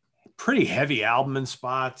 Pretty heavy album in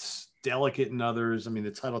spots, delicate in others. I mean,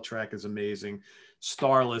 the title track is amazing.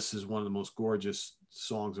 Starless is one of the most gorgeous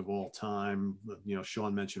songs of all time. You know,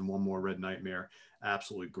 Sean mentioned One More Red Nightmare.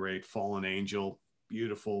 Absolutely great. Fallen Angel,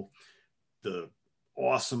 beautiful. The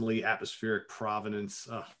awesomely atmospheric Providence,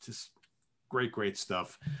 just great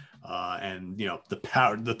stuff. And you know,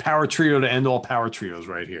 the power trio to end all power trios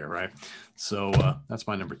right here, right? So that's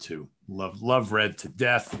my number 2. Love Red to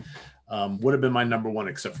death. Would have been my number 1,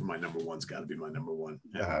 except for my number 1's got to be my number 1.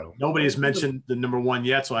 Nobody has mentioned the number 1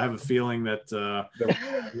 yet, so I have a feeling that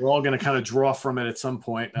we're all going to kind of draw from it at some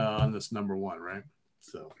point on this number 1, right?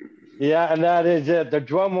 So yeah, and that is it. The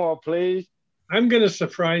drum roll, please. I'm going to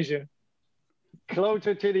surprise you.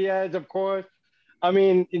 Closer to the Edge, of course. I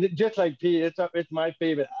mean, just like Pete, it's my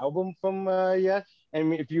favorite album from Yes.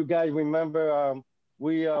 And if you guys remember,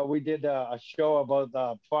 we did a show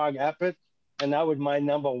about Prog Epic, and that was my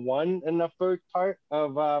number 1 in the first part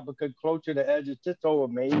of because Closer to the Edge is just so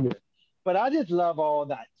amazing. But I just love all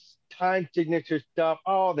that time signature stuff,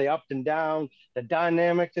 all the ups and downs, the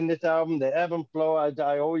dynamics in this album, the ebb and flow, as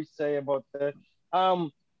I always say about this.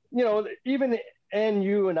 You know, even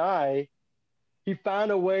you and I, he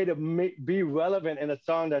found a way to be relevant in a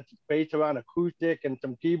song that's based around acoustic and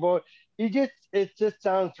some keyboard. It just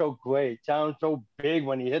sounds so great, sounds so big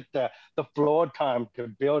when he hit the floor time to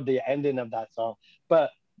build the ending of that song.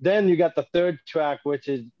 But then you got the third track, which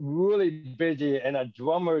is really busy and a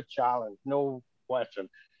drummer challenge, no question.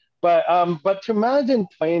 But to imagine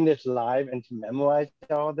playing this live and to memorize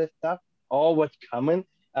all this stuff, all what's coming,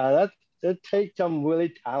 that takes some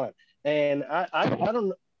really talent. And I don't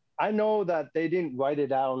know. I know that they didn't write it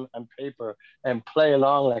down on paper and play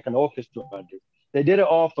along like an orchestra did. They did it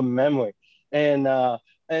all from memory. And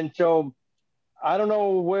so I don't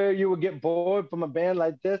know where you would get bored from a band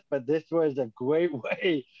like this, but this was a great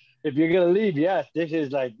way. If you're going to leave, yes, this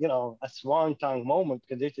is like, you know, a swan song moment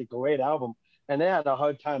because this is a great album. And they had a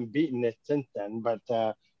hard time beating it since then. But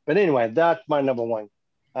anyway, that's my number 1.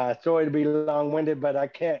 Sorry to be long-winded, but I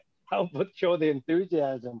can't help but show the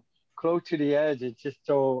enthusiasm. Close to the Edge, it's just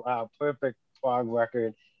so perfect prog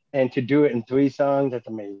record, and to do it in 3 songs, that's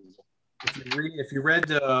amazing. If you read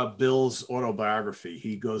Bill's autobiography,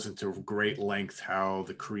 he goes into great length how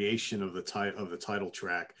the creation of the title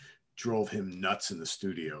track drove him nuts in the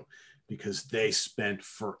studio, because they spent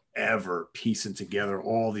forever piecing together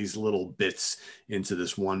all these little bits into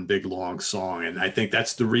this one big long song. And I think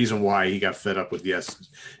that's the reason why he got fed up with Yes,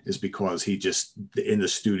 is because he just, in the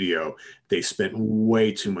studio, they spent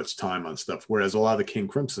way too much time on stuff. Whereas a lot of the King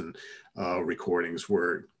Crimson recordings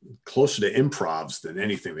were closer to improvs than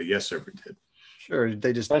anything that Yes ever did. Sure,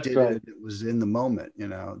 they just did it. It was in the moment, you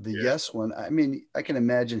know. The Yes one, I mean, I can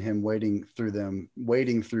imagine him waiting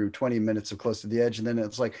through 20 minutes of Close to the Edge, and then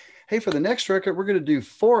it's like, hey, for the next record, we're going to do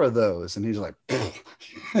 4 of those, and he's like, I'm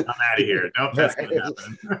out of here. Nope, that's not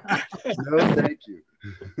happening. No, thank you.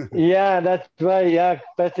 Yeah, that's right. Yeah,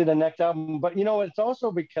 especially the next album. But you know, it's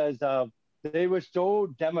also because they were so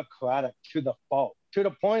democratic to the fault, to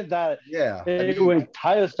the point that it was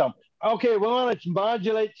tiresome. Okay, we want to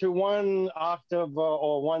modulate to 1 octave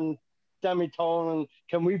or 1 semitone.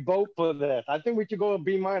 Can we vote for this? I think we should go to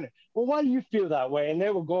B minor. Well, why do you feel that way? And they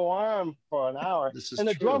will go on for an hour. And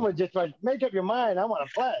the drummer just like, make up your mind. I want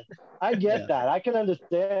to play. I get that. I can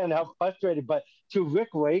understand how frustrated. But to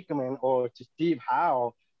Rick Wakeman or to Steve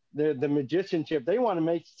Howe, the musicianship, they want to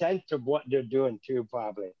make sense of what they're doing too,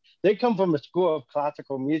 probably. They come from a school of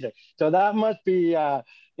classical music. So that must be,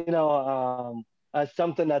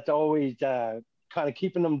 something that's always kind of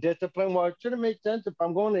keeping them disciplined. Well, it should have made sense if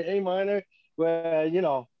I'm going to A minor, where, you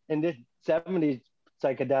know, in this 70s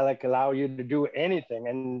psychedelic allow you to do anything,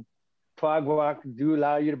 and prog rock do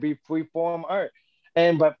allow you to be free form art.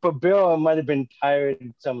 But for Bill, it might have been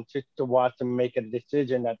tired just to watch him make a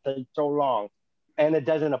decision that takes so long. and it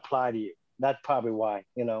doesn't apply to you. That's probably why,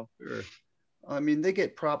 Sure. I mean, they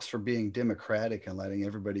get props for being democratic and letting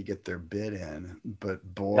everybody get their bid in, but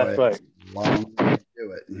boy, That's right. it's a long way to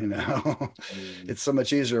do it. It's so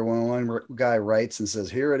much easier when one guy writes and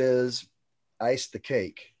says, "Here it is, ice the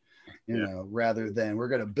cake," rather than we're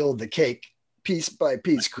going to build the cake piece by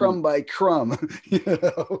piece, crumb by crumb.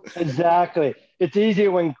 Exactly. It's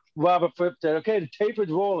easier when Robert Fripp said, "Okay, the tape is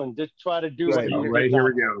rolling. Just try to do Right. what you Right, here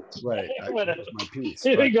we go. Right. Here's my piece.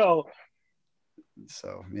 Here we Right. go."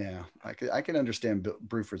 So yeah, I can understand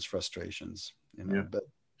Bruford's frustrations, Yeah. but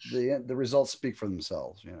the results speak for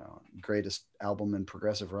themselves. Greatest album in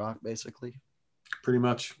progressive rock, basically. Pretty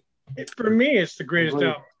much. For me, it's the greatest Agreed.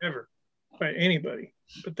 album ever by anybody,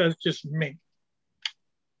 but that's just me.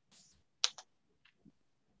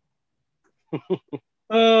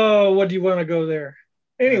 Oh, what do you want to go there?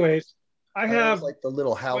 Anyways, I have like the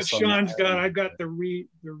little what house. Sean's got. I've got the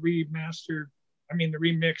remastered. I mean, the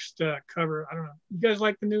remixed cover. I don't know. You guys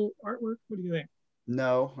like the new artwork? What do you think?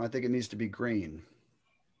 No, I think it needs to be green.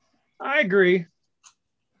 I agree,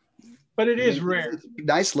 but it is rare. It's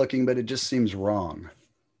nice looking, but it just seems wrong.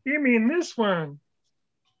 You mean this one?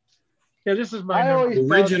 Yeah, this is my I number. always The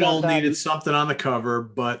thought original that needed something on the cover,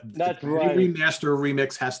 but That's any right. remaster or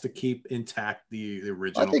remix has to keep intact the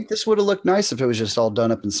original. I think this would have looked nice if it was just all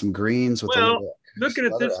done up in some greens with Well, a little look at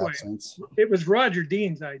it leather this way. accents. It was Roger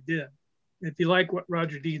Dean's idea. If you like what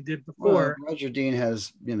Roger Dean did Well, before, Roger Dean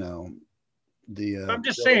has, the. I'm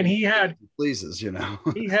just saying he pleases,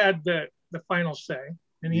 he had the final say,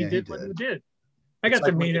 and he Yeah, he did what he did. did. I got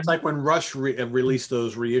to meet him. It's like when Rush released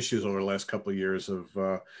those reissues over the last couple of years of,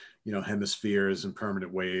 Hemispheres and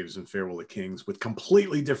Permanent Waves and Farewell to Kings with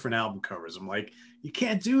completely different album covers. I'm like, you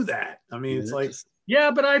can't do that. I mean, it's like,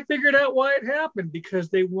 yeah, but I figured out why it happened because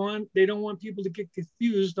they don't want people to get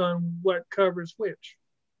confused on what covers which.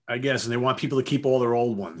 I guess, and they want people to keep all their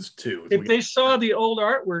old ones too. If they saw the old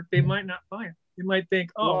artwork, they might not buy it. They might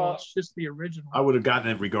think, "Oh, well, it's just the original." I would have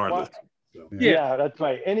gotten it regardless. So. Yeah, that's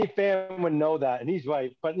right. Any fan would know that, and he's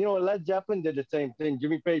right. But Led Zeppelin did the same thing.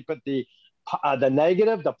 Jimmy Page put the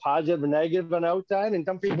negative, the positive and negative on the outside, and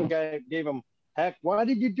some people gave him heck. Why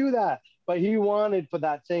did you do that? But he wanted, for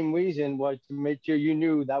that same reason, was to make sure you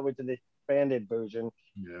knew that was an expanded version,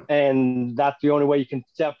 and that's the only way you can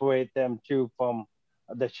separate them two from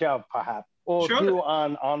the shelf, perhaps, or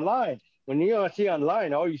online. When you see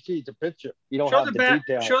online, all you see is the picture. You don't have the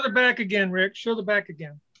detail. Show the back again, Rick. Show the back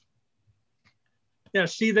again. Yeah,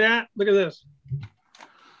 see that? Look at this.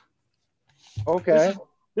 Okay.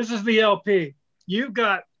 This is the LP. You've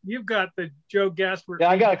got the Joe Gasper. Yeah,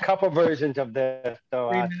 I got a couple versions of this,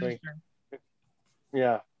 though, actually.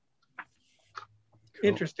 Yeah. Cool.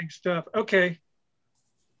 Interesting stuff. Okay.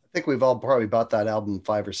 I think we've all probably bought that album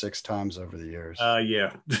 5 or 6 times over the years.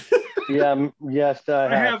 Yeah. Yeah. Yes.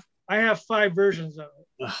 I have 5 versions of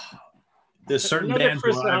it. There's certain bands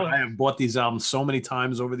where I have bought these albums so many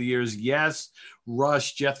times over the years. Yes,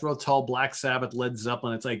 Rush, Jethro Tull, Black Sabbath, Led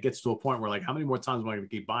Zeppelin. It's like it gets to a point where like, how many more times am I going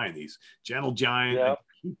to keep buying these? Gentle Giant.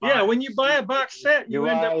 Yeah, when you buy a box set, you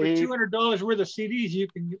end up with $200 worth of CDs.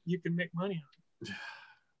 You can make money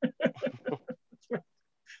on it.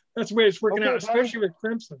 That's the way it's working out, especially with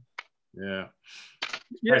Crimson. Yeah.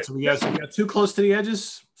 Yeah. Right, so we got Too Close to the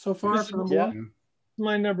Edges so far.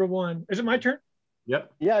 My number 1. Is it my turn?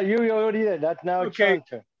 Yep. Yeah, you already did. That's now okay.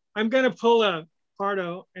 I'm gonna pull a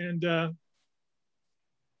Pardo and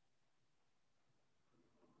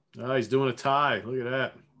he's doing a tie. Look at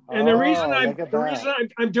that. And the reason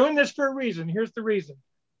I'm doing this for a reason. Here's the reason.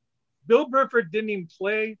 Bill Bruford didn't even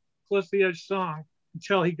play Close to the Edge song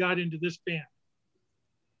until he got into this band.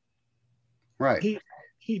 Right.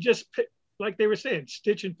 He just, like they were saying,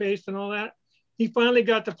 stitch and paste and all that. He finally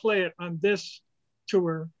got to play it on this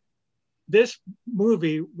tour. This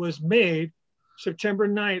movie was made September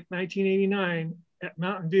 9th, 1989 at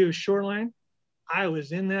Mountain View Shoreline. I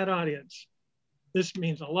was in that audience. This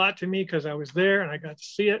means a lot to me because I was there and I got to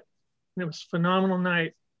see it. And it was a phenomenal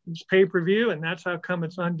night. It was pay-per-view, and that's how come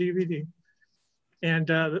it's on DVD. And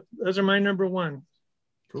those are my number 1.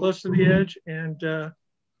 Cool. Close to the Edge and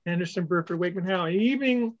Anderson, Bruford, Wakeman Howe. An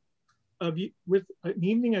evening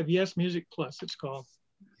of Yes Music Plus, it's called.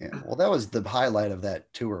 Yeah, well, that was the highlight of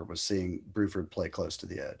that tour, was seeing Bruford play Close to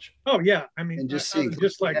the Edge. Oh yeah, I mean, and just like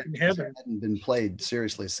in heaven. It hadn't been played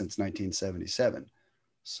seriously since 1977,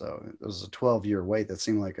 so it was a 12-year wait. That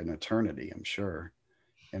seemed like an eternity, I'm sure.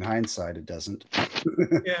 In hindsight, it doesn't.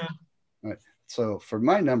 Yeah. All right. So for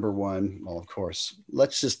my number 1, well, of course,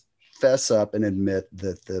 let's just fess up and admit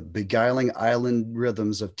that the beguiling island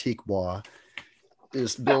rhythms of Tikwa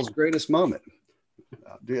is Bill's greatest moment.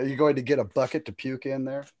 Are you going to get a bucket to puke in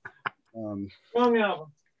there? Wrong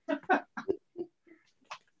album.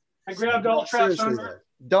 I grabbed All Traps on Earth.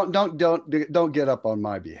 Don't get up on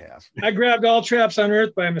my behalf. I grabbed All Traps on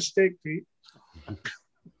Earth by mistake, Pete.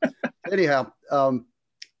 Anyhow, I'm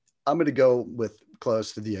going to go with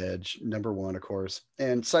Close to the Edge, number one, of course,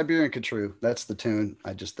 and Siberian Control. That's the tune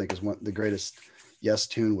I just think is the greatest Yes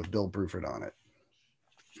tune with Bill Bruford on it,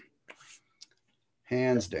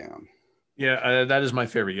 hands down. Yeah, that is my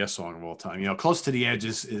favorite Yes song of all time. You know, Close to the Edge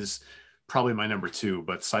is probably my number two,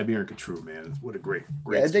 but Siberian Control, man, what a great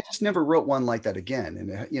yeah, they just never wrote one like that again, and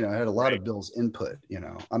it, you know, it had a lot of Bill's input. You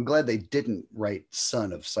know, I'm glad they didn't write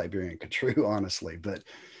Son of Siberian Control, honestly, but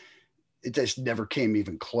it just never came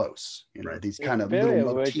even close. You know, these kind of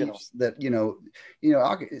little motifs that, you know,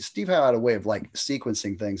 Steve had a way of like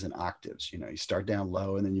sequencing things in octaves. You know, you start down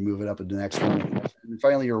low and then you move it up to the next one, and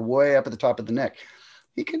finally you're way up at the top of the neck.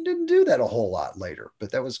 He didn't do that a whole lot later,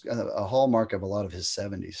 but that was a hallmark of a lot of his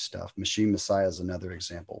 70s stuff. Machine Messiah is another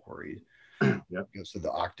example where he goes through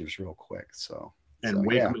the octaves real quick. And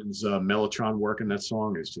Wakeman's Mellotron work in that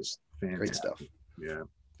song is just fantastic. Great stuff. Yeah,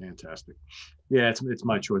 fantastic. Yeah, it's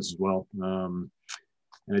my choice as well. And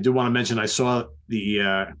I do want to mention I saw the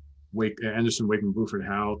Anderson Wakeman Bruford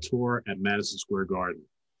Howe tour at Madison Square Garden.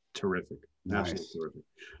 Terrific. Nice. Absolutely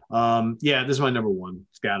terrific. Yeah, this is my number one.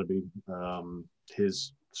 It's got to be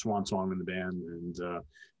his swan song in the band, and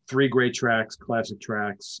 3 great tracks, classic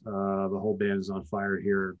tracks. The whole band is on fire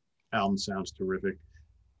here. Album sounds terrific.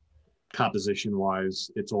 Composition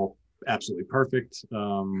wise, it's all absolutely perfect.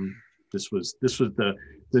 This was the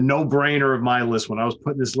no-brainer of my list when I was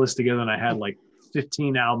putting this list together, and I had like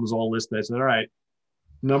 15 albums all listed. I said, all right,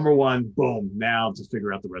 number one, boom, now to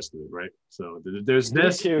figure out the rest of it, right? So there's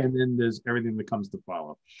this, and then there's everything that comes to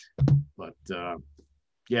follow. But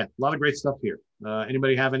yeah, a lot of great stuff here.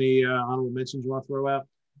 Anybody have any honorable mentions you want to throw out?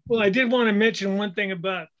 Well, I did want to mention one thing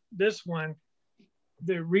about this one.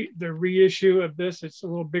 The reissue of this, it's a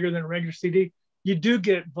little bigger than a regular CD. You do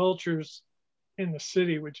get Vultures in the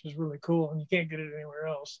city, which is really cool, and you can't get it anywhere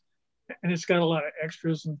else. And it's got a lot of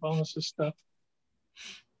extras and bonuses stuff.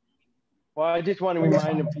 Well, I just want to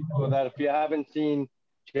remind the people that if you haven't seen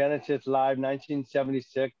Genesis Live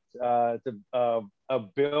 1976, it's a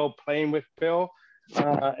Bill playing with Bill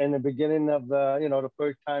in the beginning of the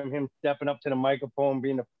first time him stepping up to the microphone,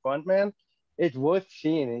 being the front man. It's worth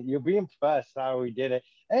seeing it. You'll be impressed how he did it.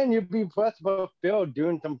 And you'll be impressed about Bill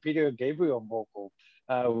doing some Peter Gabriel vocal,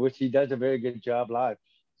 which he does a very good job live.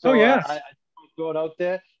 So yes. I throw it out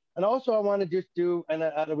there. And also I want to just do, and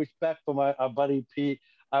out of respect for my buddy Pete,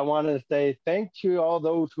 I wanted to say thank you to all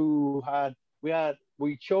those who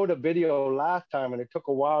we showed a video last time and it took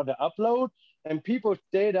a while to upload, and people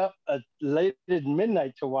stayed up late at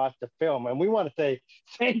midnight to watch the film. And we want to say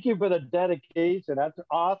thank you for the dedication. That's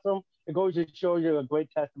awesome. It goes to show you a great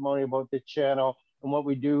testimony about the channel and what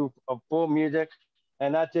we do for music.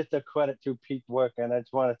 And that's just a credit to Pete's work. And I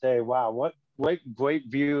just want to say, wow, what great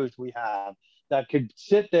viewers we have that could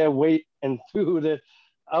sit there, wait, and through the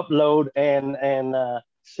upload and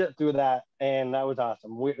sit through that. And that was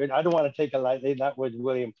awesome. I don't want to take it lightly. That was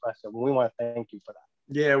really impressive. We want to thank you for that.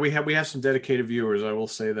 Yeah, we have some dedicated viewers. I will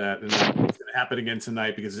say that, and it's going to happen again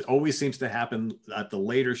tonight because it always seems to happen at the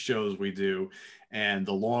later shows we do, and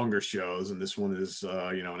the longer shows. And this one is,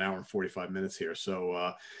 an hour and 45 minutes here.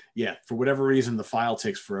 So, yeah, for whatever reason, the file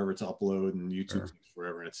takes forever to upload, and YouTube takes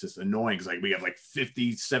forever. And it's just annoying because like we have like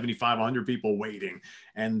 50, 75, 100 people waiting,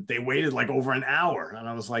 and they waited like over an hour. And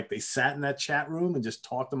I was like, they sat in that chat room and just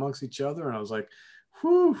talked amongst each other, and I was like,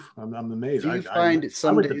 whew, I'm amazed. Do you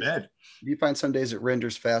find some days it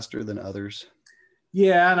renders faster than others?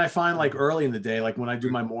 Yeah, and I find like early in the day, like when I do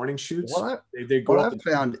my morning shoots, what I've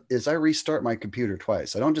found is I restart my computer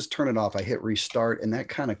twice. I don't just turn it off. I hit restart, and that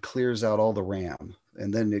kind of clears out all the RAM,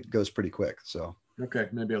 and then it goes pretty quick. So okay,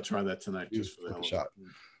 maybe I'll try that tonight just for the shot.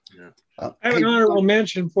 Yeah. I have an honorable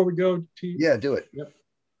mention before we go to yeah, do it. Yep.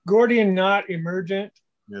 Gordian Knot Emergent.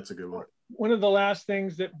 That's a good one. One of the last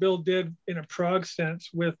things that Bill did in a prog sense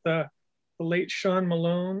with the late Sean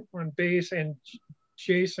Malone on bass and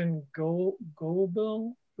Jason Goebel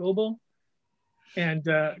and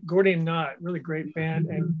Gordian Knot, really great band,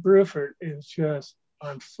 and Bruford is just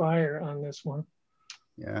on fire on this one.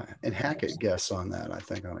 Yeah, and Hackett guests on that, I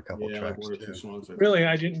think, on a couple of tracks too. Really,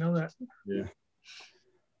 I didn't know that. Yeah.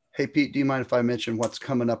 Hey Pete, do you mind if I mention what's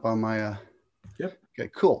coming up on my? Yep. Okay,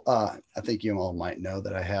 cool. I think you all might know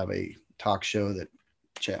that I have a talk show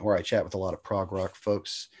where I chat with a lot of prog rock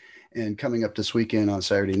folks. And coming up this weekend on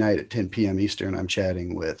Saturday night at 10 p.m. Eastern, I'm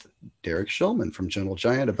chatting with Derek Shulman from Gentle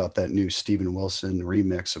Giant about that new Steven Wilson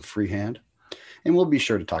remix of Freehand. And we'll be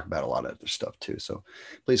sure to talk about a lot of other stuff too. So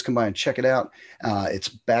please come by and check it out. It's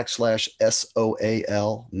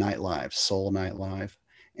 /SOAL Night Live, Soul Night Live.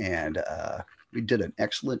 And we did an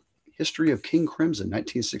excellent history of King Crimson,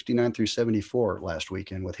 1969 through 74 last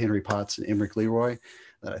weekend with Henry Potts and Emmerich Leroy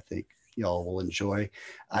that I think y'all will enjoy.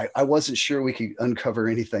 I wasn't sure we could uncover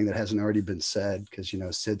anything that hasn't already been said because,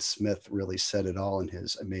 Sid Smith really said it all in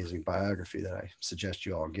his amazing biography that I suggest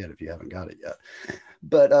you all get if you haven't got it yet.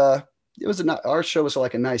 But our show was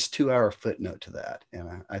like a nice 2-hour footnote to that.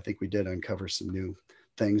 And I think we did uncover some new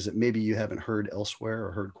things that maybe you haven't heard elsewhere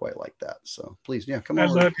or heard quite like that. So please, come on.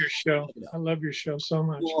 I love your show. I love your show so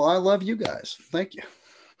much. Well, I love you guys. Thank you.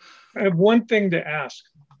 I have one thing to ask.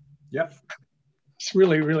 Yep. It's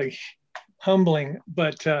really, really humbling,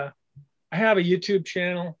 but I have a YouTube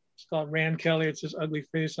channel. It's called Rand Kelly. It's this ugly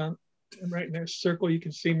face on right in this circle. You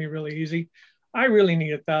can see me really easy. I really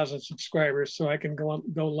need 1,000 subscribers so I can go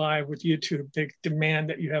live with YouTube. They demand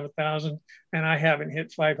that you have 1,000, and I haven't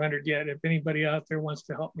hit 500 yet. If anybody out there wants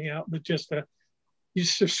to help me out, but you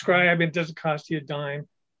subscribe, it doesn't cost you a dime,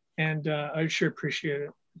 and I sure appreciate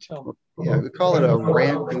it. So we call it a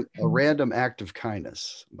random act of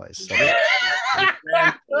kindness by somebody.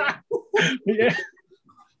 Yeah,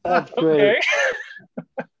 that's great.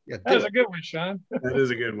 Yeah, that was a good one, Sean. That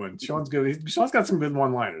is a good one. Sean's good. Sean's got some good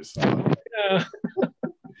one-liners. Yeah.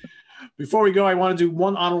 Before we go, I want to do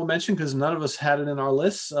one honorable mention because none of us had it in our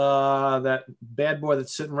lists. That bad boy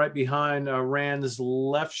that's sitting right behind Rand's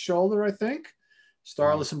left shoulder, I think.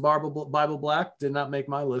 Starless and Bible Black did not make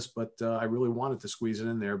my list, but I really wanted to squeeze it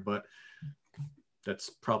in there. But that's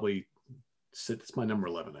probably it's my number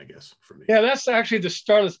 11, I guess, for me. Yeah, that's actually the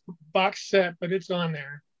Starless box set, but it's on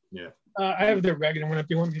there. Yeah. I have the regular one if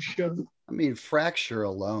you want me to show them. I mean, Fracture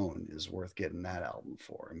alone is worth getting that album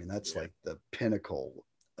for. I mean, that's like the pinnacle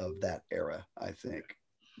of that era, I think.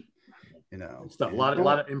 Stuff, a lot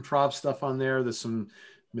of improv stuff on there. There's some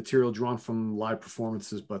material drawn from live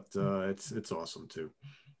performances, but it's awesome too.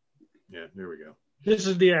 Yeah, there we go. This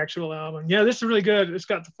is the actual album. Yeah, this is really good. It's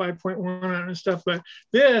got the 5.1 on it and stuff, but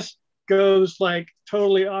this goes like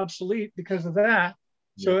totally obsolete because of that.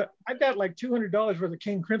 So I got like $200 worth of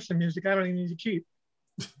King Crimson music I don't even need to keep.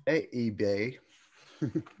 Hey, eBay.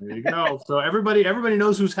 There you go. So everybody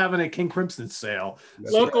knows who's having a King Crimson sale.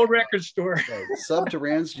 That's Local right. record store. Okay. Sub to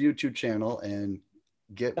Rand's YouTube channel and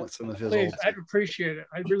get some of his Please, old. I'd appreciate it.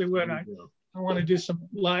 I really would. I want to do some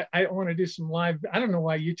live. I want to do some live. I don't know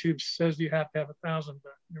why YouTube says you have to have 1,000,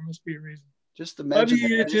 but there must be a reason. Just imagine.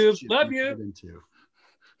 Love you, YouTube. Love you.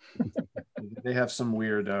 They have some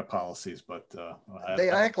weird policies, but they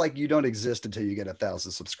act like you don't exist until you get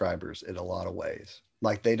 1,000 subscribers in a lot of ways.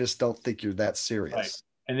 Like they just don't think you're that serious. Right.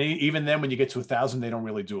 And even then, when you get to 1,000, they don't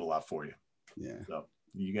really do a lot for you. Yeah. So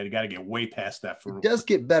you got to get way past that. It does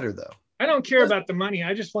get better though. I don't care about the money.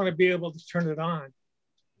 I just want to be able to turn it on.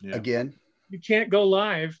 Yeah. Again, you can't go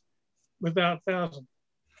live without 1,000.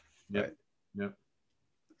 Yep. Right. Yep.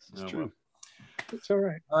 It's true. Well. It's all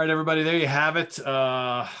right. All right, everybody. There you have it.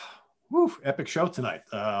 Epic show tonight.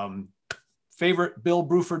 Favorite Bill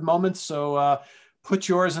Bruford moments. So put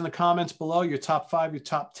yours in the comments below. Your top 5, your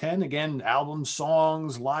top 10. Again, albums,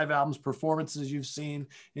 songs, live albums, performances you've seen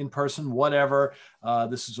in person, whatever.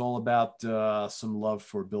 This is all about some love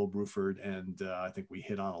for Bill Bruford, and I think we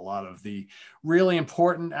hit on a lot of the really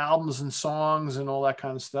important albums and songs and all that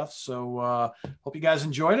kind of stuff. So hope you guys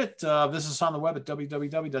enjoyed it. Visit us on the web at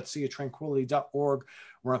www.seaoftranquility.org.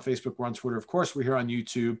 We're on Facebook. We're on Twitter. Of course, we're here on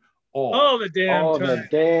YouTube. All the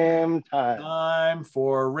damn time. Time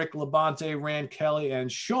for Rick LeBonte, Rand Kelly, and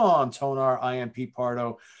Sean Tonar. I am Pete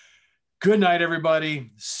Pardo. Good night,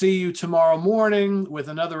 everybody. See you tomorrow morning with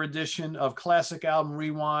another edition of Classic Album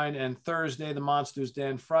Rewind, and Thursday, The Monsters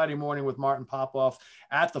Den, Friday morning with Martin Popoff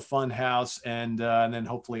at the Fun House, and then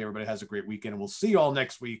hopefully everybody has a great weekend, and we'll see you all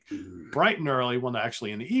next week, bright and early, well,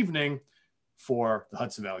 actually in the evening, for the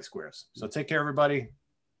Hudson Valley Squares. So take care, everybody.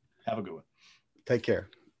 Have a good one. Take care.